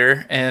update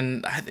her.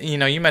 And,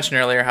 you mentioned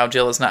earlier how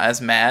Jill is not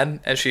as mad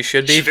as she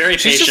should be. She's very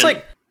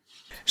patient.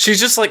 She's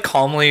just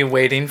calmly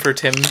waiting for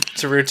Tim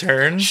to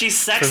return. She's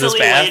sexily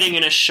waiting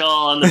in a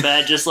shawl on the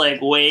bed, just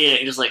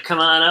waiting. Just come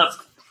on up,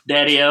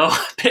 Daddy-O.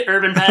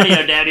 Urban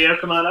Patio, Daddy-O,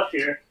 come on up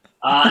here.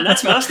 And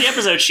that's most of the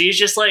episode. She's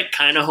just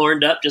kind of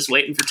horned up, just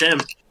waiting for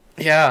Tim.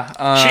 Yeah,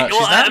 she's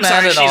not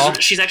mad at all.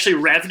 She's actually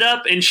revved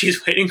up, and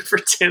she's waiting for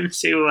Tim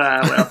to,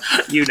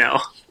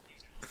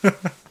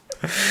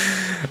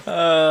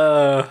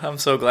 I'm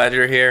so glad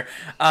you're here.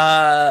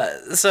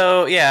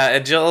 So yeah,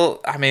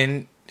 Jill,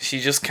 she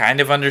just kind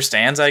of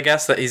understands, I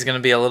guess, that he's going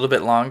to be a little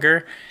bit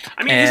longer.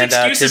 His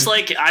excuse is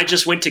I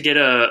just went to get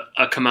a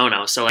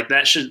kimono, so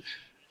that should,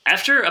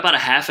 after about a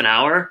half an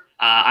hour,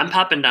 I'm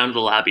popping down to the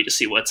lobby to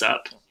see what's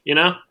up,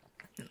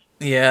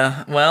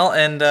 Yeah, well,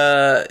 and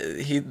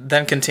he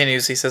then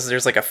continues. He says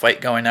there's a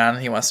fight going on,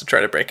 and he wants to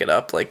try to break it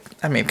up. Come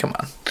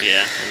on.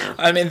 Yeah,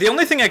 I know. The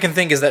only thing I can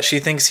think is that she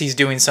thinks he's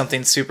doing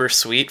something super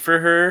sweet for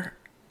her,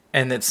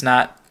 and it's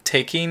not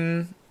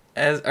taking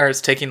it's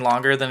taking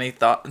longer than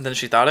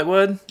she thought it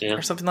would,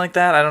 or something like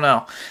that. I don't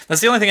know. That's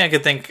the only thing I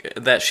could think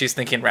that she's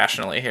thinking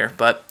rationally here.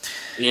 But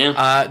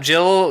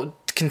Jill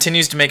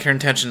continues to make her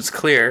intentions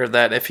clear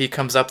that if he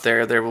comes up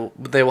there, they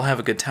will have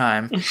a good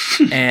time,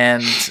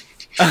 and.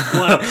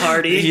 What a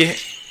party.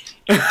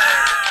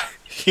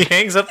 He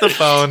hangs up the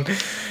phone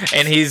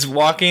and he's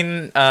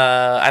walking,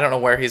 I don't know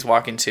where he's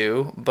walking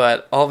to,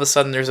 but all of a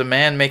sudden there's a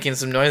man making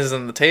some noises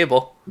on the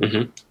table.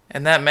 Mm-hmm.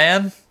 And that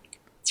man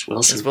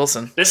is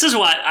Wilson. This is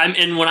what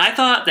and when I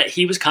thought that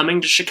he was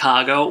coming to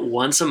Chicago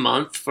once a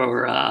month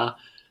for a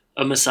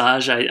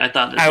massage, I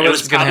thought that it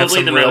was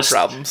probably the most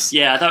problems.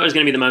 Yeah, I thought it was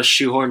going to be the most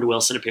shoehorned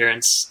Wilson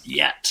appearance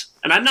yet.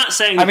 And I'm not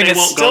saying that they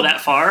won't go that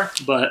far,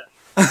 but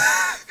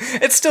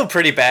it's still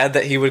pretty bad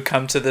that he would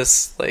come to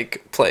this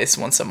place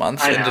once a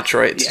month in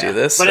Detroit to do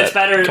this. But it's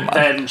better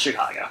than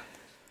Chicago.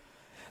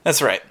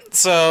 That's right.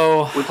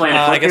 So we playing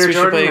a clip here,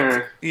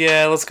 Jordan?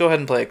 Yeah, let's go ahead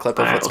and play a clip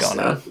of what's going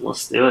on.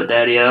 Let's do it,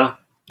 Daddy-O.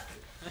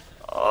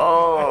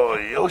 Oh,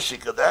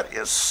 Yoshika, that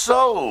is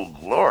so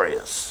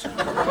glorious.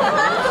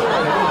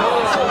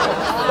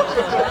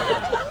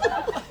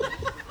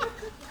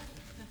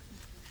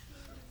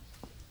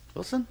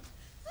 Wilson?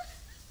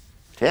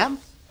 Tim?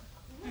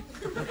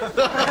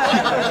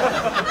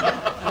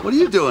 What are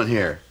you doing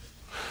here?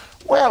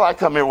 Well, I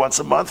come here once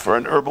a month for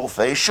an herbal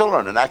facial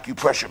and an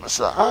acupressure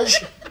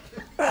massage.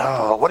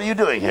 Oh, what are you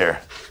doing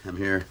here? I'm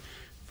here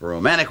for a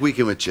romantic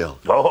weekend with Jill.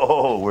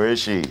 Oh, where is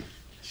she?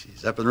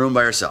 She's up in the room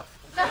by herself.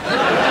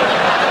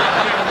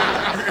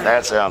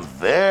 That sounds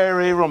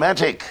very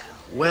romantic.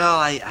 Well,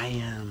 I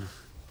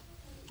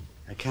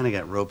kind of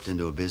got roped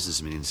into a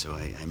business meeting, so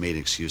I made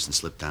an excuse and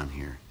slipped down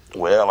here.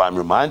 Well, I'm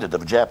reminded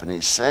of a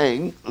Japanese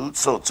saying,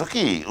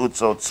 Utsotsuki,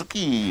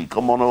 Utsotsuki,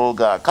 komono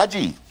ga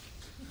kaji.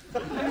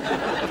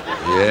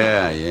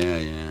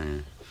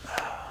 Yeah.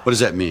 What does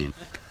that mean?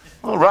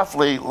 Well,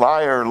 roughly,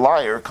 liar,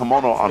 liar,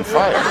 kimono on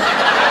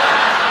fire.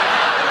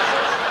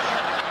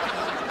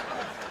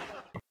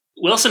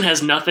 Wilson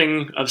has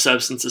nothing of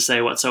substance to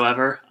say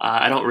whatsoever.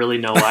 I don't really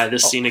know why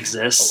this scene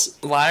exists.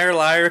 Liar,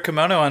 liar,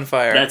 kimono on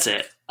fire. That's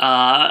it.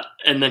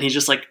 And then he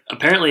just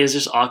apparently is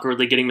just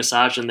awkwardly getting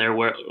massaged in there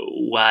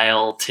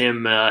while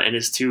Tim and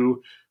his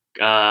two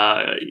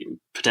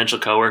potential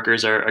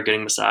coworkers are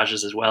getting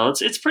massages as well.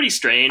 It's pretty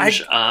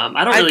strange.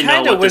 I don't really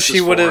know what wish this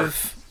is he would for.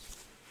 have.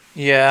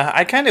 Yeah,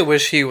 I kind of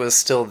wish he was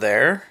still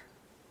there.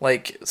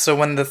 So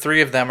when the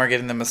three of them are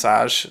getting the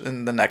massage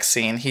in the next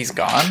scene, he's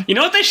gone. You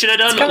know what they should have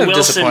done? It's kind of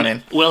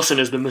disappointing. Wilson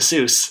is the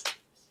masseuse.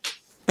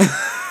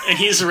 And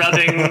he's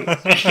rubbing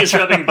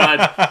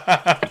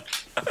Bud.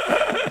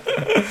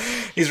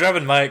 He's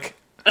rubbing Mike.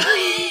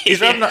 He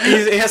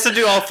has to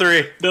do all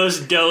three. Those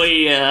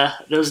doughy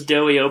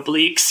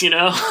obliques, you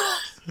know?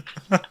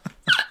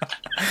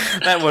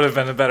 That would have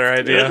been a better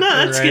idea.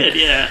 No, that's good,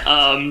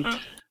 yeah.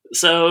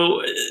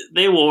 So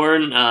they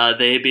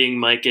they being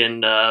Mike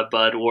and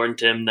Bud, warn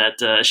Tim that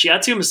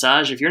shiatsu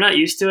massage, if you're not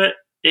used to it,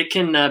 it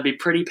can be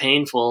pretty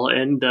painful.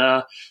 And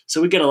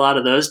so we get a lot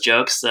of those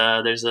jokes.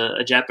 There's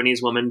a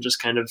Japanese woman just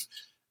kind of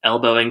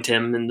elbowing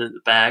Tim in the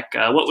back.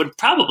 What would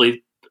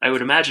probably, I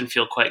would imagine,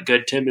 feel quite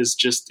good. Tim is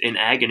just in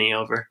agony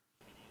over.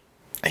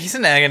 He's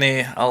in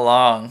agony a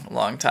long,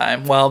 long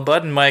time. Well,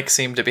 Bud and Mike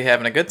seem to be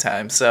having a good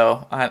time,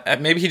 so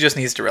maybe he just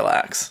needs to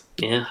relax.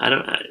 Yeah, I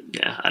don't know.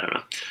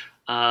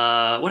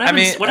 What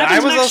happens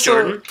next,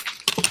 Jordan?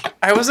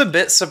 I was a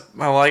bit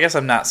well, I guess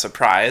I'm not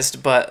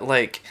surprised, but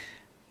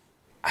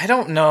I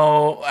don't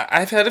know.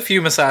 I've had a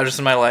few massages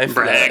in my life.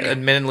 Brag.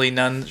 Admittedly,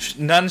 none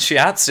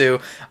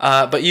shiatsu.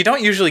 But you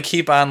don't usually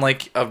keep on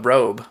a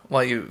robe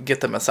while you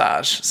get the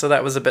massage. So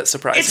that was a bit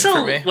surprising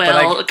for me.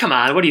 Well, come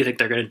on. What do you think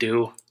they're going to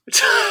do?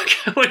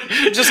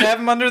 Just have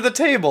them under the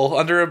table,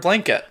 under a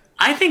blanket.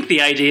 I think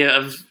the idea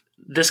of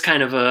this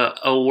kind of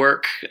a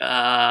work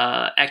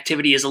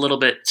activity is a little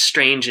bit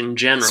strange in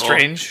general.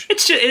 Strange?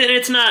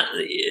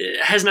 It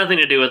has nothing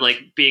to do with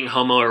being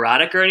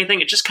homoerotic or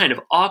anything. It's just kind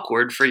of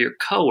awkward for your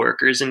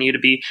coworkers and you to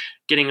be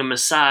getting a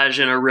massage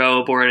in a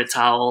robe or in a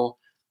towel,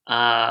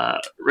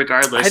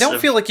 regardless. I don't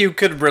feel like you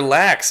could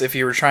relax if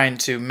you were trying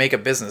to make a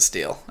business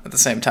deal at the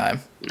same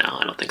time. No,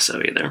 I don't think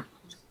so either.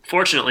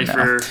 Fortunately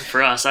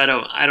for us, I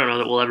don't know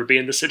that we'll ever be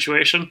in this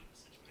situation.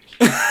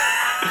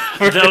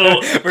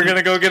 We're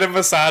gonna go get a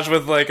massage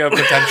with a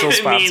potential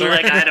sponsor.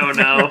 I don't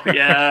know.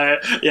 Yeah.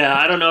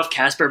 I don't know if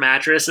Casper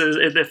Mattress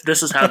if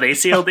this is how they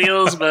seal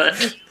deals,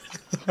 but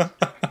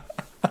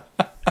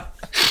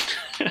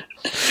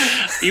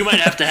you might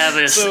have to have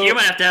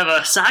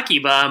a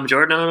sake bomb,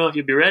 Jordan. I don't know if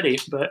you'd be ready,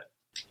 but.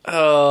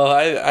 Oh,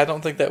 I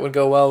don't think that would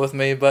go well with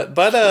me, but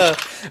Bud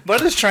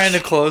is trying to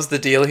close the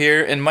deal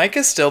here, and Mike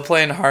is still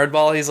playing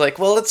hardball. He's like,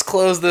 well, let's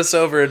close this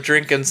over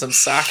drinking some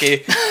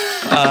sake.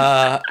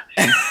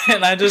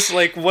 And I just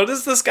what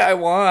does this guy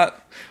want?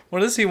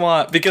 What does he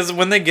want? Because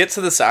when they get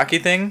to the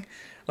sake thing,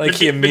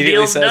 he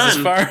immediately says done. as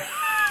far...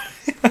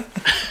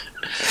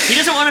 He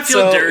doesn't want to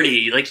feel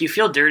dirty. You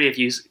feel dirty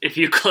if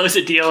you close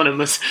a deal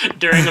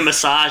during a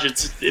massage.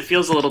 It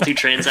feels a little too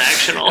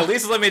transactional. At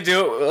least let me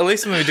do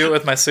it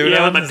with my suit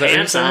on. on. With my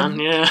pants on.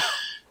 Yeah.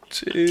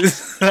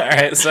 Jeez. All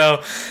right,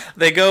 so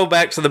they go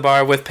back to the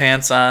bar with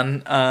pants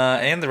on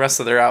and the rest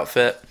of their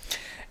outfit.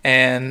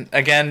 And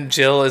again,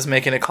 Jill is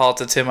making a call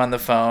to Tim on the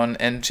phone,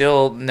 and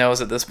Jill knows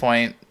at this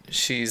point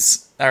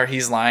he's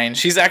lying.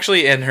 She's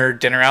actually in her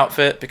dinner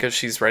outfit because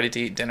she's ready to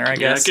eat dinner, I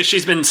guess. Yeah, because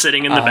she's been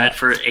sitting in the bed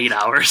for 8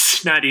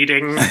 hours, not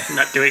eating,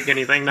 not doing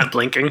anything, not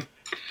blinking.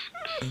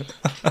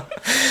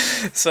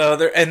 So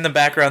they're in the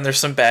background. There's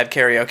some bad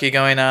karaoke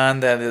going on.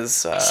 That is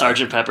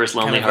Sgt. Pepper's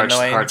Lonely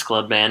Hearts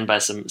Club Band by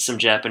some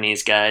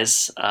Japanese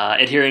guys,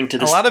 adhering to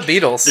a lot of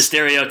Beatles. The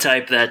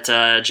stereotype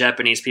that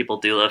Japanese people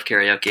do love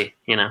karaoke.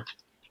 You know.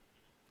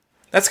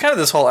 That's kind of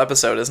this whole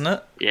episode, isn't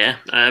it? Yeah.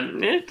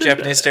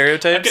 Japanese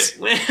stereotypes?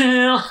 Okay,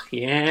 well,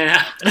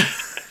 yeah.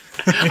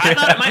 I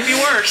thought it might be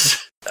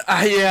worse.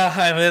 Yeah,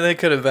 I mean, they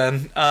could have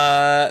been.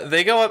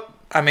 They go up.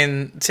 I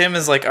mean, Tim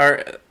is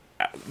at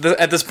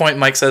this point,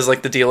 Mike says,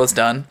 the deal is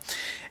done.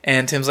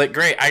 And Tim's like,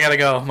 great, I gotta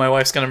go. My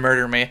wife's gonna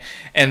murder me.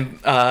 And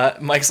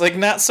Mike's like,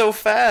 not so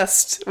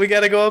fast. We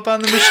gotta go up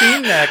on the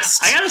machine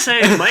next. I gotta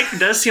say, Mike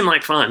does seem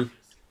like fun.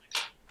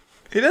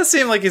 He does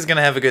seem like he's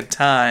gonna have a good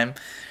time.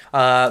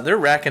 They're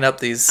racking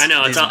up these. I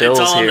know, it's bills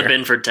all on here. the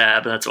Binford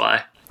tab. That's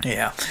why.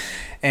 Yeah,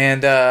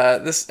 and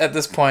at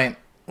this point,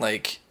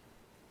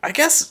 I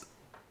guess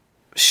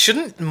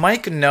shouldn't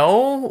Mike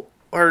know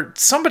or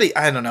somebody,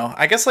 I don't know.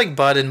 I guess like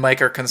Bud and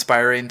Mike are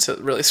conspiring to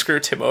really screw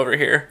Tim over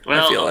here.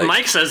 I feel Well, like.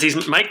 Mike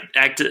says Mike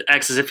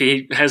acts as if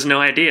he has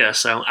no idea,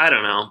 so I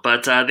don't know.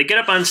 But they get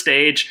up on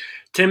stage.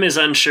 Tim is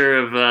unsure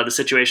of the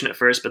situation at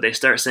first, but they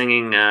start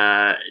singing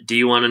 "Do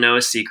You Want to Know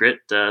a Secret?"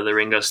 The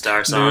Ringo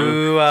Starr song,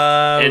 Ooh,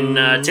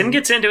 and Tim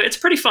gets into it. It's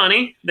pretty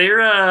funny.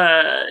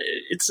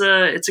 It's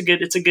a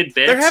good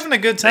bit. they're having a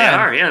good They time.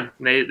 are, yeah.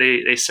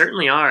 They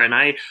certainly are, and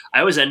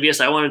I was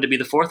envious. I wanted to be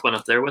the fourth one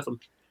up there with them.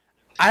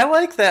 I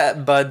like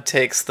that Bud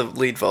takes the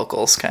lead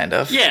vocals, kind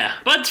of. Yeah,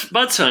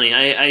 Bud's funny.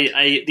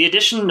 I the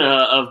addition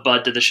of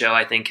Bud to the show,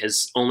 I think,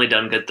 has only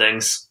done good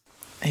things.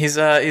 He's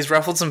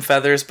ruffled some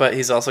feathers, but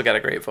he's also got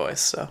a great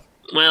voice. So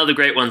Well, the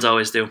great ones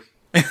always do.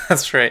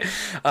 that's right.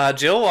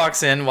 Jill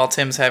walks in while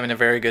Tim's having a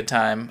very good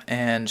time,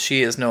 and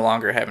she is no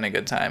longer having a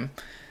good time.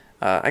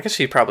 I guess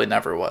she probably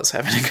never was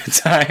having a good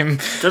time.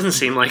 Doesn't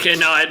seem like it.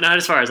 No, not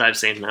as far as I've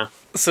seen. No.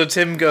 So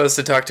Tim goes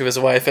to talk to his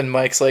wife, and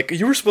Mike's like,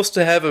 "You were supposed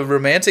to have a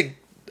romantic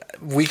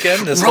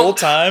weekend this whole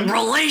time."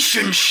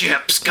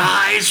 Relationships,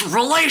 guys.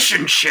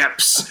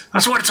 Relationships.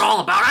 That's what it's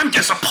all about. I'm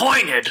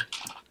disappointed.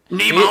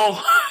 Nemo.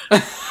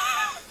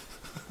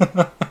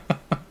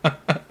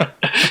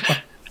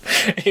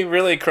 He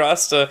really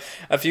crossed a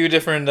few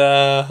different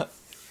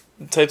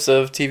types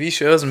of TV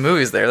shows and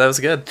movies there. That was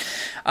good.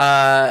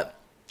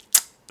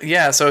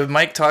 Yeah, so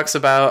Mike talks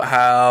about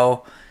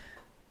how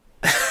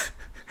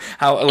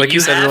like you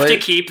said, have really,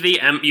 to keep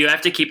you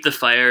have to keep the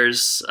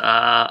fires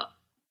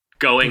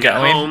going at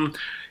Going. home.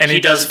 and he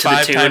does to the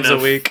 5 tune times a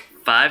of week.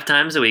 5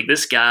 times a week.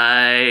 This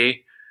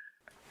guy.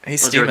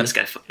 He's Well, Jordan,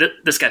 steaming.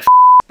 this guy.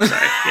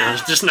 Sorry,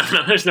 there's just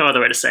there's no other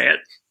way to say it.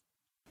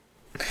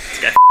 This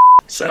guy.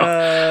 So,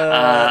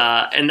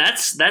 and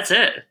that's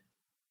it.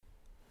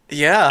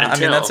 Yeah, I mean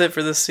Until- that's it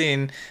for this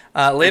scene.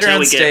 Later Until on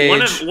we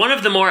stage, get one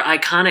of the more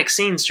iconic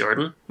scenes,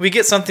 Jordan. we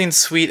get something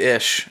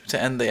sweet-ish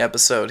to end the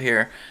episode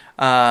here.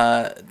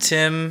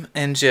 Tim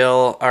and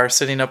Jill are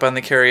sitting up on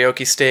the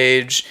karaoke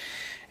stage,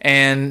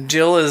 and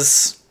Jill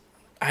is,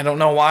 I don't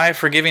know why,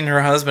 forgiving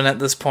her husband at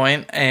this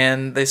point,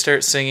 and they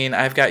start singing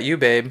 "I've Got You,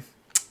 Babe,"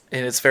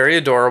 and it's very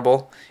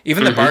adorable.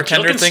 Even the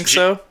bartender Jill can- thinks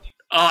so.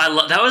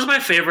 Oh, that was my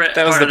favorite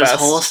That was part of the this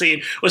best. whole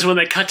scene was when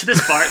they cut to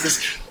this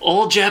this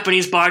old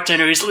Japanese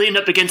bartender. He's leaning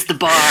up against the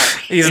bar.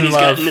 He's and in he's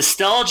love. got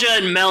nostalgia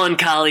and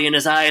melancholy in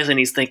his eyes, and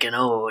he's thinking,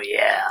 "Oh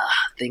yeah,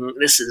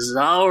 this is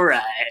all right."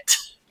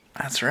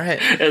 That's right.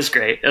 It was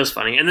great. It was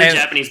funny, and then And-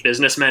 Japanese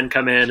businnesmen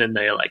come in and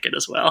they like it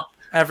as well.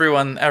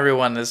 Everyone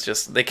is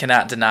just, they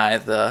cannot deny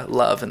the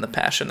love and the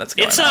passion that's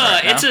going It's on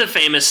right it's now. a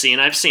famous scene.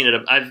 I've seen it.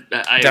 I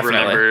Definitely.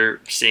 remember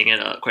seeing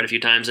it quite a few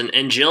times.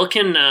 And Jill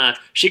can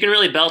she can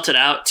really belt it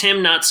out.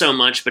 Tim not so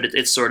much, but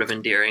it's sort of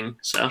endearing.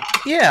 So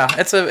Yeah,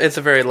 it's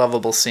a very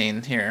lovable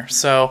scene here.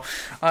 So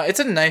it's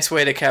a nice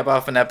way to cap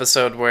off an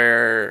episode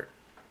where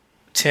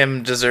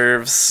Tim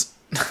deserves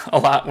a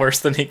lot worse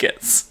than he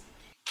gets.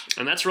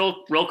 and that's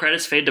roll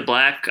credits, fade to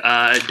black.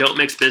 Don't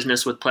mix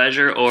business with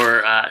pleasure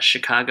or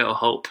Chicago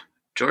Hope.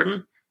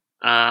 Jordan,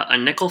 a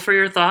nickel for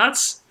your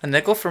thoughts. A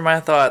nickel for my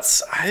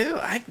thoughts.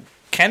 I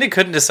kind of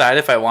couldn't decide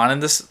if I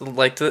wanted to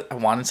like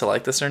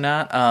this or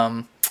not.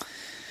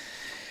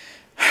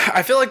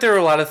 I feel like there were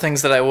a lot of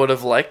things that I would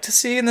have liked to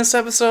see in this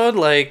episode.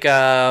 Like,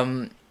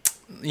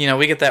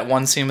 we get that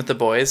one scene with the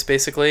boys,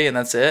 basically, and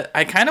that's it.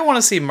 I kind of want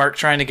to see Mark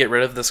trying to get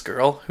rid of this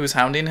girl who's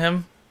hounding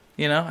him.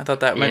 I thought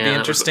that might be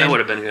interesting. That would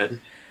have been good.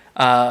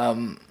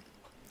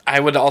 I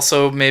would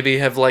also maybe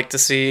have liked to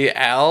see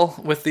Al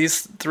with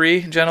these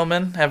 3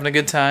 gentlemen having a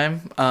good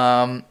time.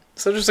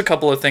 So there's a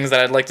couple of things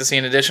that I'd like to see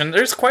in addition.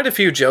 There's quite a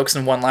few jokes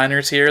and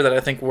one-liners here that I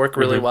think work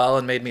really well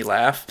and made me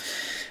laugh.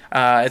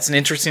 It's an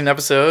interesting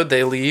episode.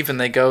 They leave and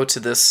they go to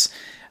this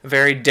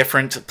very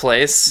different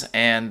place.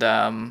 And,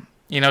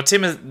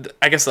 Tim is,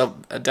 I guess,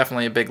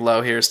 definitely a big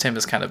low here is Tim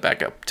is kind of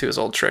back up to his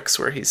old tricks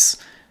where he's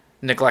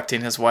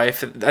neglecting his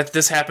wife.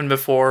 This happened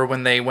before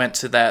when they went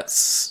to that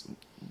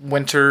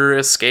winter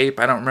escape.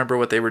 I don't remember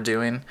what they were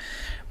doing,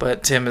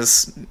 but Tim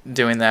is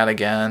doing that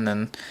again.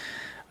 And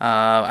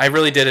I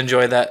really did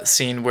enjoy that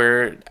scene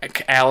where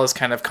Al is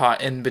kind of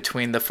caught in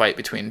between the fight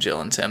between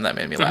Jill and Tim. That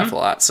made me laugh a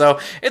lot. So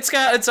it's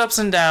got its ups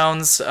and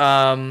downs.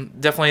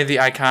 Definitely the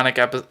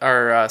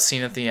iconic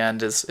scene at the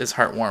end is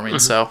heartwarming.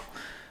 So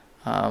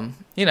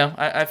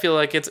I feel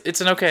like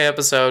it's an okay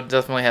episode.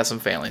 Definitely has some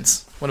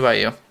failings. What about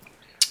you?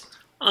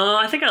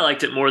 I think I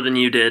liked it more than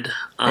you did.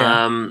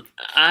 Yeah.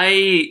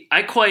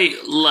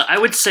 I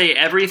would say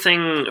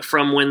everything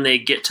from when they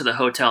get to the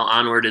hotel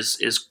onward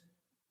is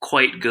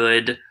quite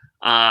good.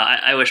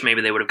 I wish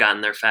maybe they would have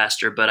gotten there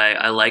faster, but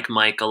I like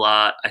Mike a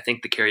lot. I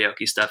think the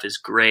karaoke stuff is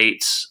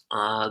great.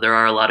 There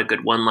are a lot of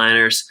good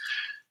one-liners.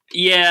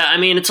 Yeah, I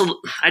mean,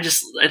 I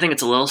think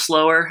it's a little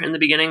slower in the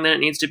beginning than it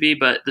needs to be,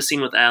 but the scene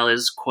with Al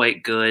is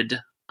quite good.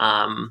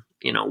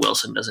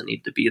 Wilson doesn't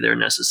need to be there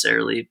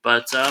necessarily,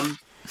 but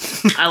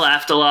I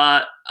laughed a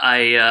lot.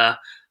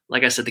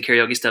 Like I said, the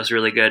karaoke stuff's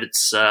really good.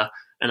 It's an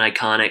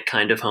iconic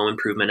kind of Home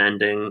Improvement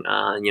ending.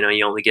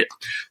 You only get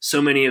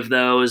so many of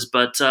those,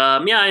 but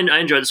I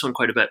enjoyed this one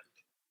quite a bit.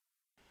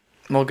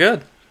 Well,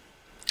 good.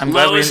 I'm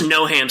glad Lois,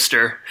 no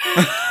hamster.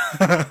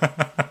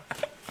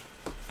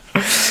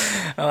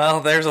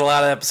 Well, there's a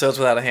lot of episodes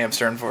without a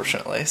hamster,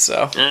 unfortunately.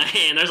 So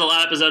And there's a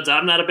lot of episodes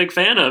I'm not a big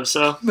fan of.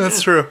 So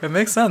that's true. It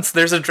makes sense.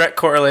 There's a direct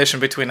correlation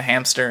between a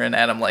hamster and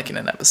Adam liking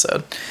an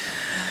episode.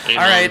 Amen.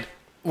 All right.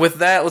 With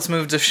that, let's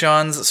move to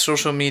Sean's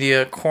social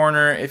media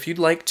corner. If you'd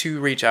like to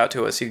reach out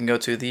to us, you can go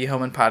to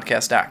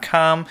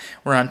thehomanpodcast.com.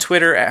 We're on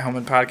Twitter at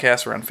Homan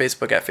Podcast. We're on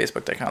Facebook at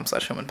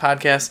facebook.com/Homan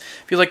Podcast.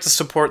 If you'd like to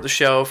support the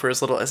show for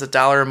as little as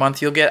 $1 a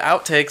month, you'll get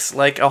outtakes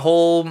like a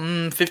whole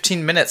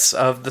 15 minutes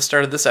of the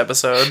start of this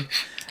episode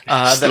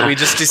that we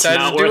just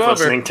decided to do worth over.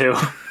 listening to.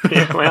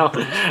 Yeah, well,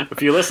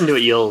 if you listen to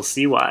it, you'll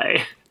see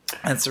why.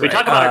 That's right. We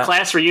talk about our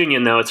class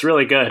reunion, though. It's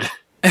really good.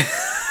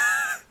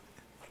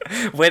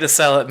 Way to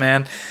sell it,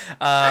 man.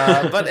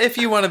 But if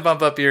you want to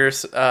bump up your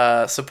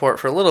support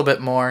for a little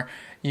bit more,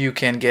 you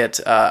can get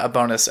a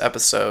bonus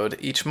episode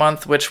each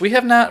month, which we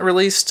have not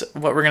released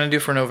what we're going to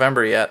do for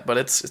November yet, but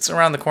it's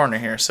around the corner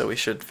here, so we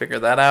should figure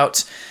that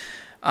out.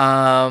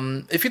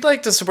 If you'd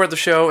like to support the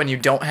show and you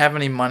don't have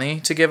any money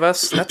to give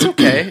us, that's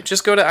okay.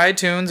 Just go to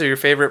iTunes or your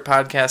favorite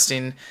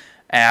podcasting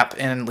app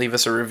and leave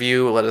us a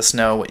review. Let us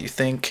know what you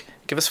think.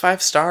 Give us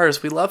 5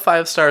 stars. We love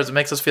 5 stars. It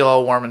makes us feel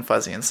all warm and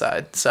fuzzy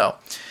inside. So,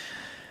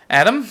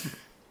 Adam?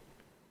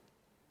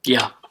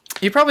 Yeah.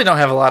 You probably don't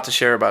have a lot to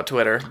share about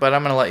Twitter, but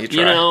I'm going to let you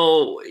try.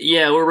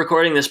 We're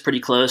recording this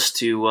pretty close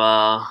to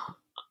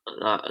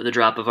the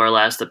drop of our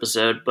last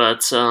episode,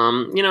 but,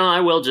 I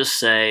will just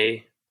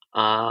say,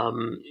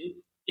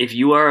 if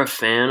you are a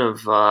fan of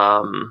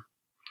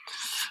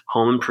home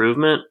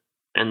improvement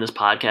and this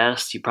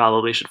podcast, you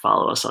probably should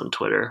follow us on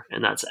Twitter,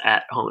 and that's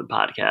at Home and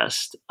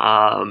Podcast,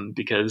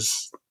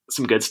 because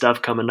some good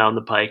stuff coming down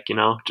the pike,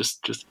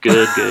 just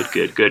good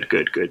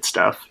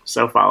stuff.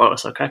 So follow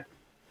us, okay?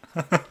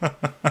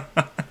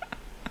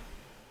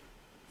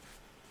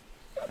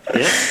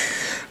 Yeah.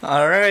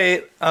 All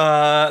right.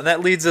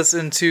 That leads us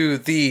into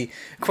the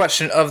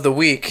question of the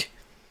week.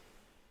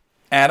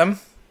 Adam?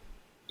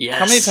 Yes.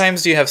 How many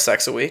times do you have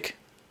sex a week?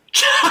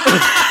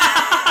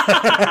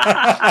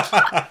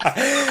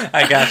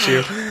 I got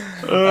you.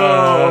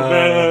 Oh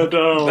man,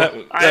 no. that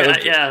would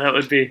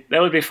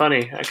That would be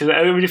funny, because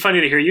it would be funny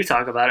to hear you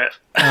talk about it.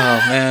 Oh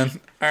man.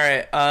 All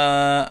right.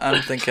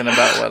 I'm thinking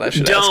about what I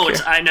should ask here.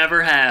 I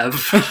never have.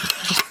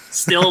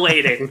 Still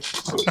waiting.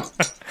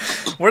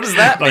 What does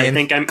that But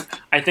mean?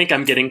 I think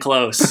I'm getting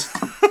close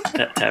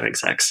to having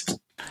sex.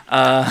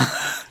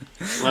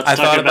 Let's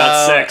Talk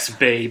about sex,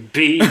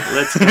 baby.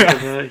 Let's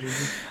talk about.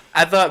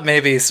 I thought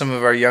maybe some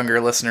of our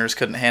younger listeners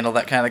couldn't handle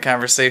that kind of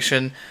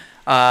conversation.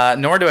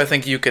 Nor do I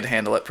think you could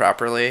handle it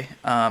properly.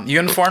 You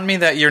informed me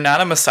that you're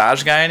not a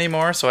massage guy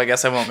anymore, so I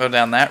guess I won't go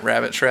down that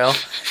rabbit trail.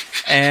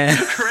 And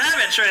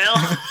Rabbit trail.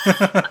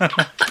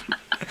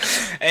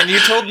 and you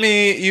told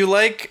me you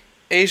like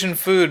Asian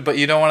food, but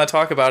you don't want to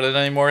talk about it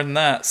any more than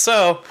that.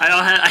 So I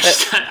don't have.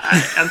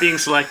 I'm being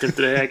selective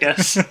today, I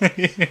guess.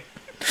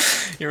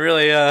 you're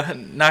really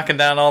knocking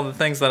down all the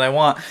things that I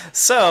want.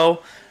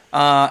 So,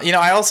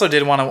 I also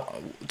did want to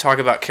talk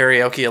about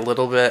karaoke a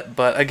little bit,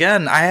 but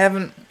again, I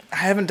haven't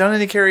done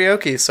any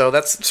karaoke, so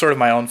that's sort of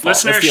my own fault.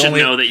 Listeners should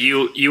know that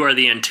you are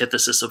the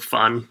antithesis of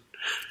fun.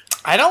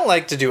 I don't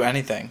like to do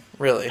anything,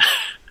 really.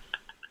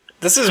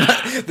 This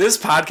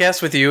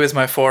podcast with you is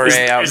my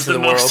foray out into the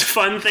world. It's the most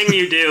fun thing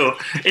you do.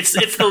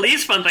 It's the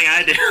least fun thing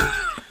I do.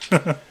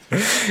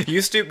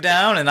 You stoop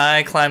down and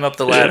I climb up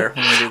the ladder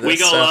when we do this. We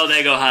go low,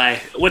 they go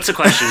high. What's the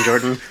question,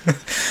 Jordan?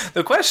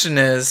 The question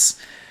is,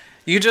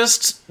 you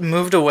just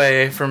moved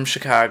away from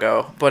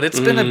Chicago, but it's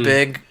been a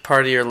big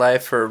part of your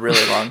life for a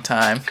really long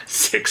time.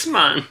 6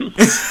 months.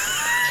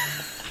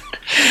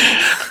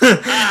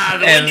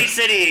 The Windy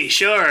City.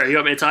 Sure. You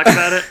want me to talk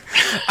about it?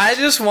 I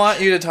just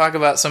want you to talk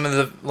about some of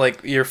the,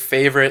 your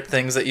favorite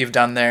things that you've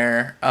done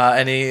there.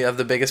 Any of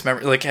the biggest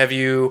memories. Have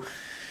you...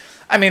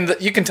 I mean,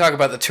 you can talk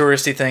about the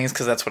touristy things,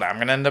 because that's what I'm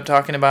going to end up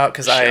talking about,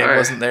 because I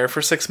wasn't there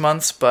for 6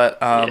 months, but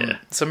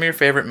some of your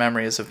favorite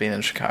memories of being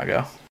in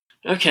Chicago.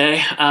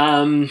 Okay.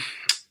 I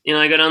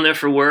go down there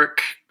for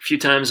work a few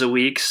times a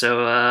week,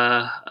 so,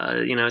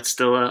 it's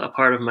still a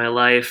part of my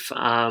life.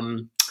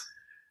 As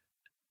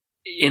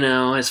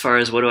far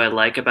as what do I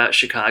like about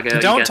Chicago.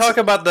 Don't talk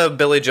about the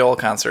Billy Joel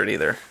concert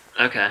either.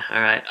 Okay, all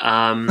right.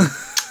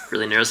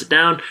 Really narrows it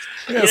down.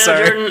 Yeah,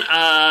 sorry. Jordan,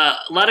 a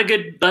lot of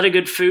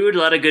good food, a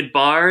lot of good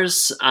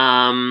bars.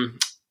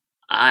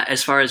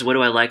 As far as what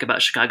do I like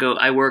about Chicago,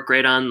 I work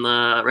right on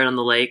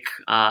the lake,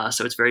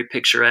 so it's very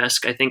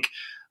picturesque. I think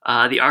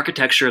the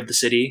architecture of the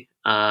city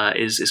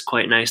is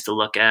quite nice to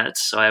look at.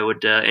 So I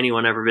would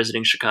anyone ever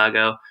visiting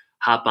Chicago,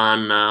 hop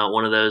on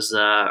one of those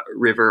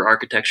river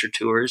architecture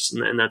tours,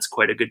 and that's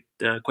quite a good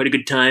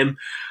time.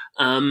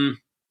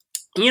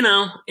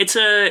 It's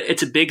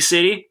a big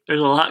city. There's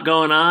a lot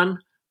going on.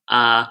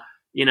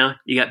 You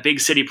got big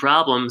city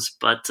problems,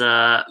 but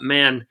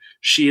man,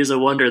 she is a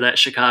wonder, that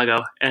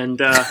Chicago. And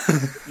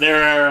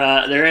there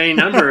are any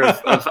number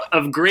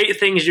of great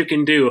things you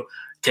can do.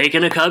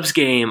 Taking a Cubs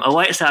game, a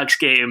White Sox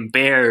game,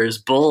 Bears,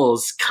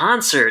 Bulls,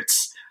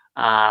 concerts.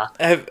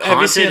 Have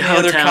you seen any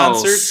other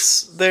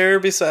concerts there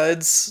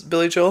besides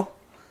Billy Joel?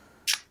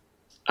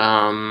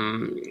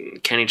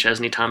 Kenny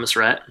Chesney, Thomas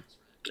Rhett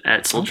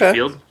at Soldier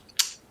Field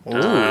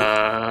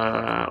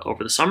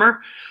over the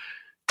summer,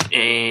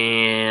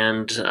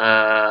 and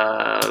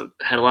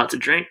had a lot to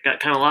drink. Got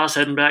kind of lost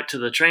heading back to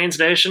the train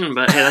station,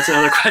 but hey, that's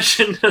another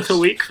question of the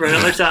week for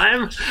another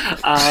time.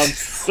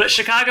 But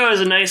Chicago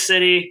is a nice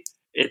city.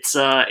 It's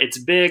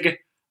big.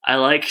 I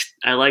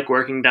like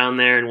working down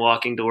there and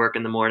walking to work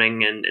in the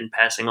morning and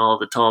passing all of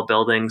the tall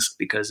buildings,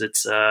 because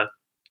it's an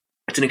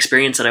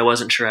experience that I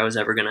wasn't sure I was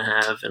ever going to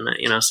have.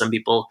 And some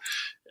people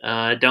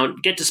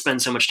don't get to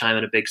spend so much time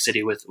in a big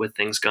city with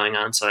things going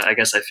on. So I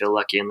guess I feel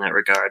lucky in that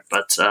regard.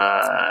 But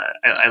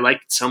I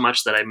liked it so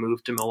much that I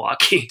moved to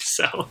Milwaukee.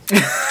 So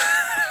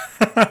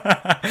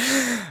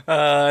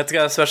it's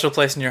got a special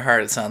place in your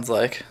heart, it sounds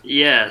like.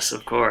 Yes,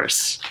 of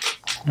course.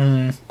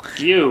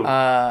 You,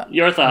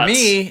 your thoughts?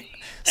 Me.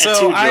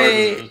 So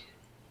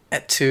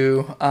at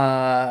 2,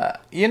 I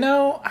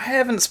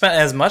haven't spent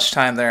as much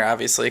time there,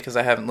 obviously, because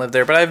I haven't lived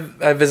there, but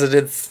I've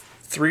visited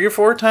 3 or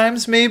 4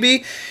 times,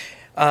 maybe.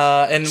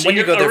 And so when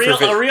you go there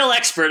a real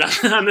expert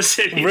on the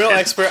city. Real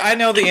expert. I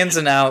know the ins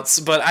and outs,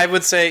 but I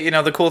would say,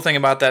 the cool thing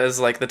about that is,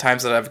 like, the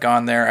times that I've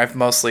gone there, I've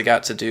mostly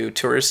got to do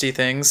touristy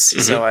things. Mm-hmm.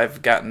 So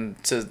I've gotten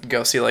to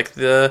go see, like,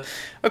 the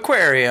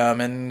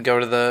aquarium and go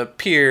to the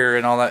pier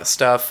and all that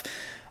stuff.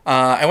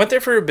 I went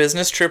there for a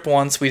business trip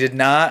once. We did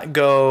not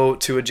go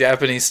to a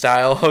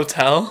Japanese-style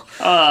hotel.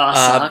 Oh,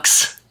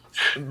 sucks.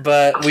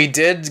 But we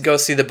did go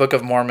see the Book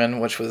of Mormon,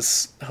 which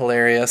was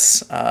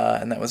hilarious,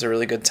 and that was a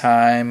really good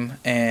time.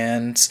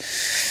 And,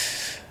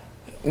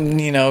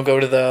 go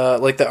to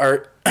the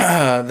art,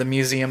 the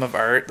Museum of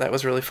Art. That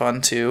was really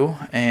fun, too.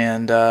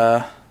 And,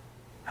 I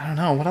don't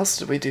know, what else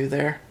did we do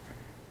there?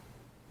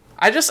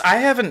 I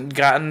haven't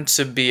gotten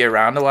to be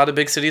around a lot of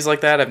big cities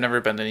like that. I've never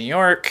been to New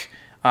York.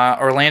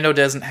 Orlando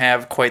doesn't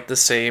have quite the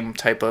same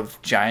type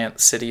of giant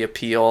city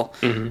appeal.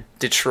 Mm-hmm.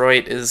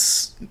 Detroit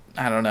is,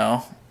 I don't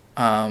know.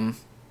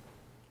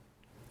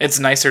 It's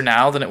nicer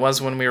now than it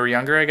was when we were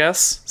younger, I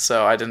guess.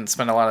 So I didn't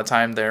spend a lot of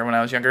time there when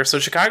I was younger. So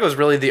Chicago is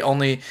really the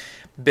only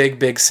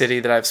big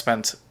city that I've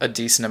spent a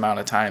decent amount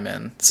of time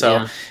in.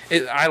 So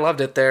I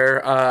loved it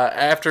there.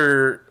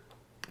 After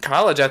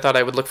college, I thought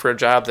I would look for a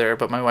job there,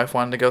 but my wife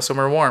wanted to go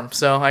somewhere warm.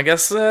 So I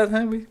guess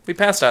we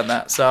passed on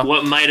that. So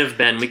what might have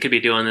been, we could be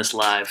doing this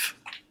live.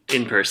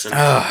 In person,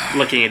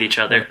 looking at each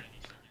other.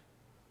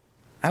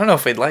 I don't know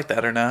if we'd like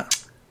that or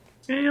not.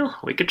 Well,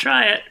 we could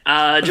try it.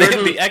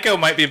 Jordan, the echo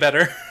might be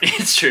better.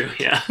 It's true,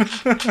 yeah.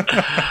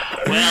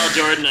 Well,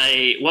 Jordan,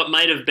 what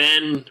might have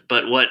been,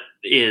 but what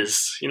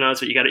is? That's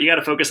what you got. You got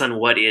to focus on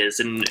what is.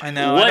 And I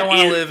know. I don't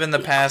want to live in the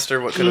past or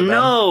what could have been.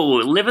 No,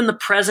 live in the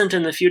present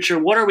and the future.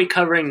 What are we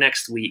covering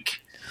next week?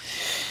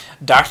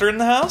 Doctor in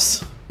the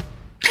House.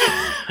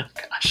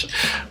 Gosh,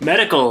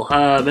 medical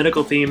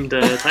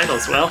themed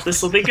titles. Well,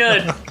 this will be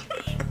good.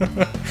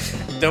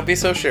 Don't be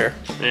so sure.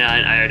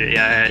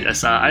 Yeah, I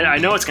saw. I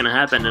know what's going to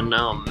happen, and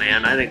oh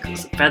man, I think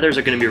feathers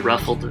are going to be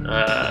ruffled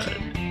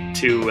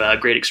to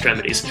great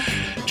extremities.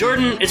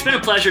 Jordan, it's been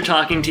a pleasure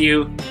talking to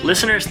you.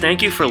 Listeners,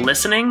 thank you for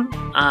listening.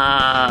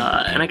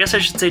 And I guess I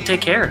should say take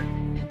care.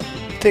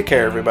 Take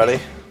care, everybody.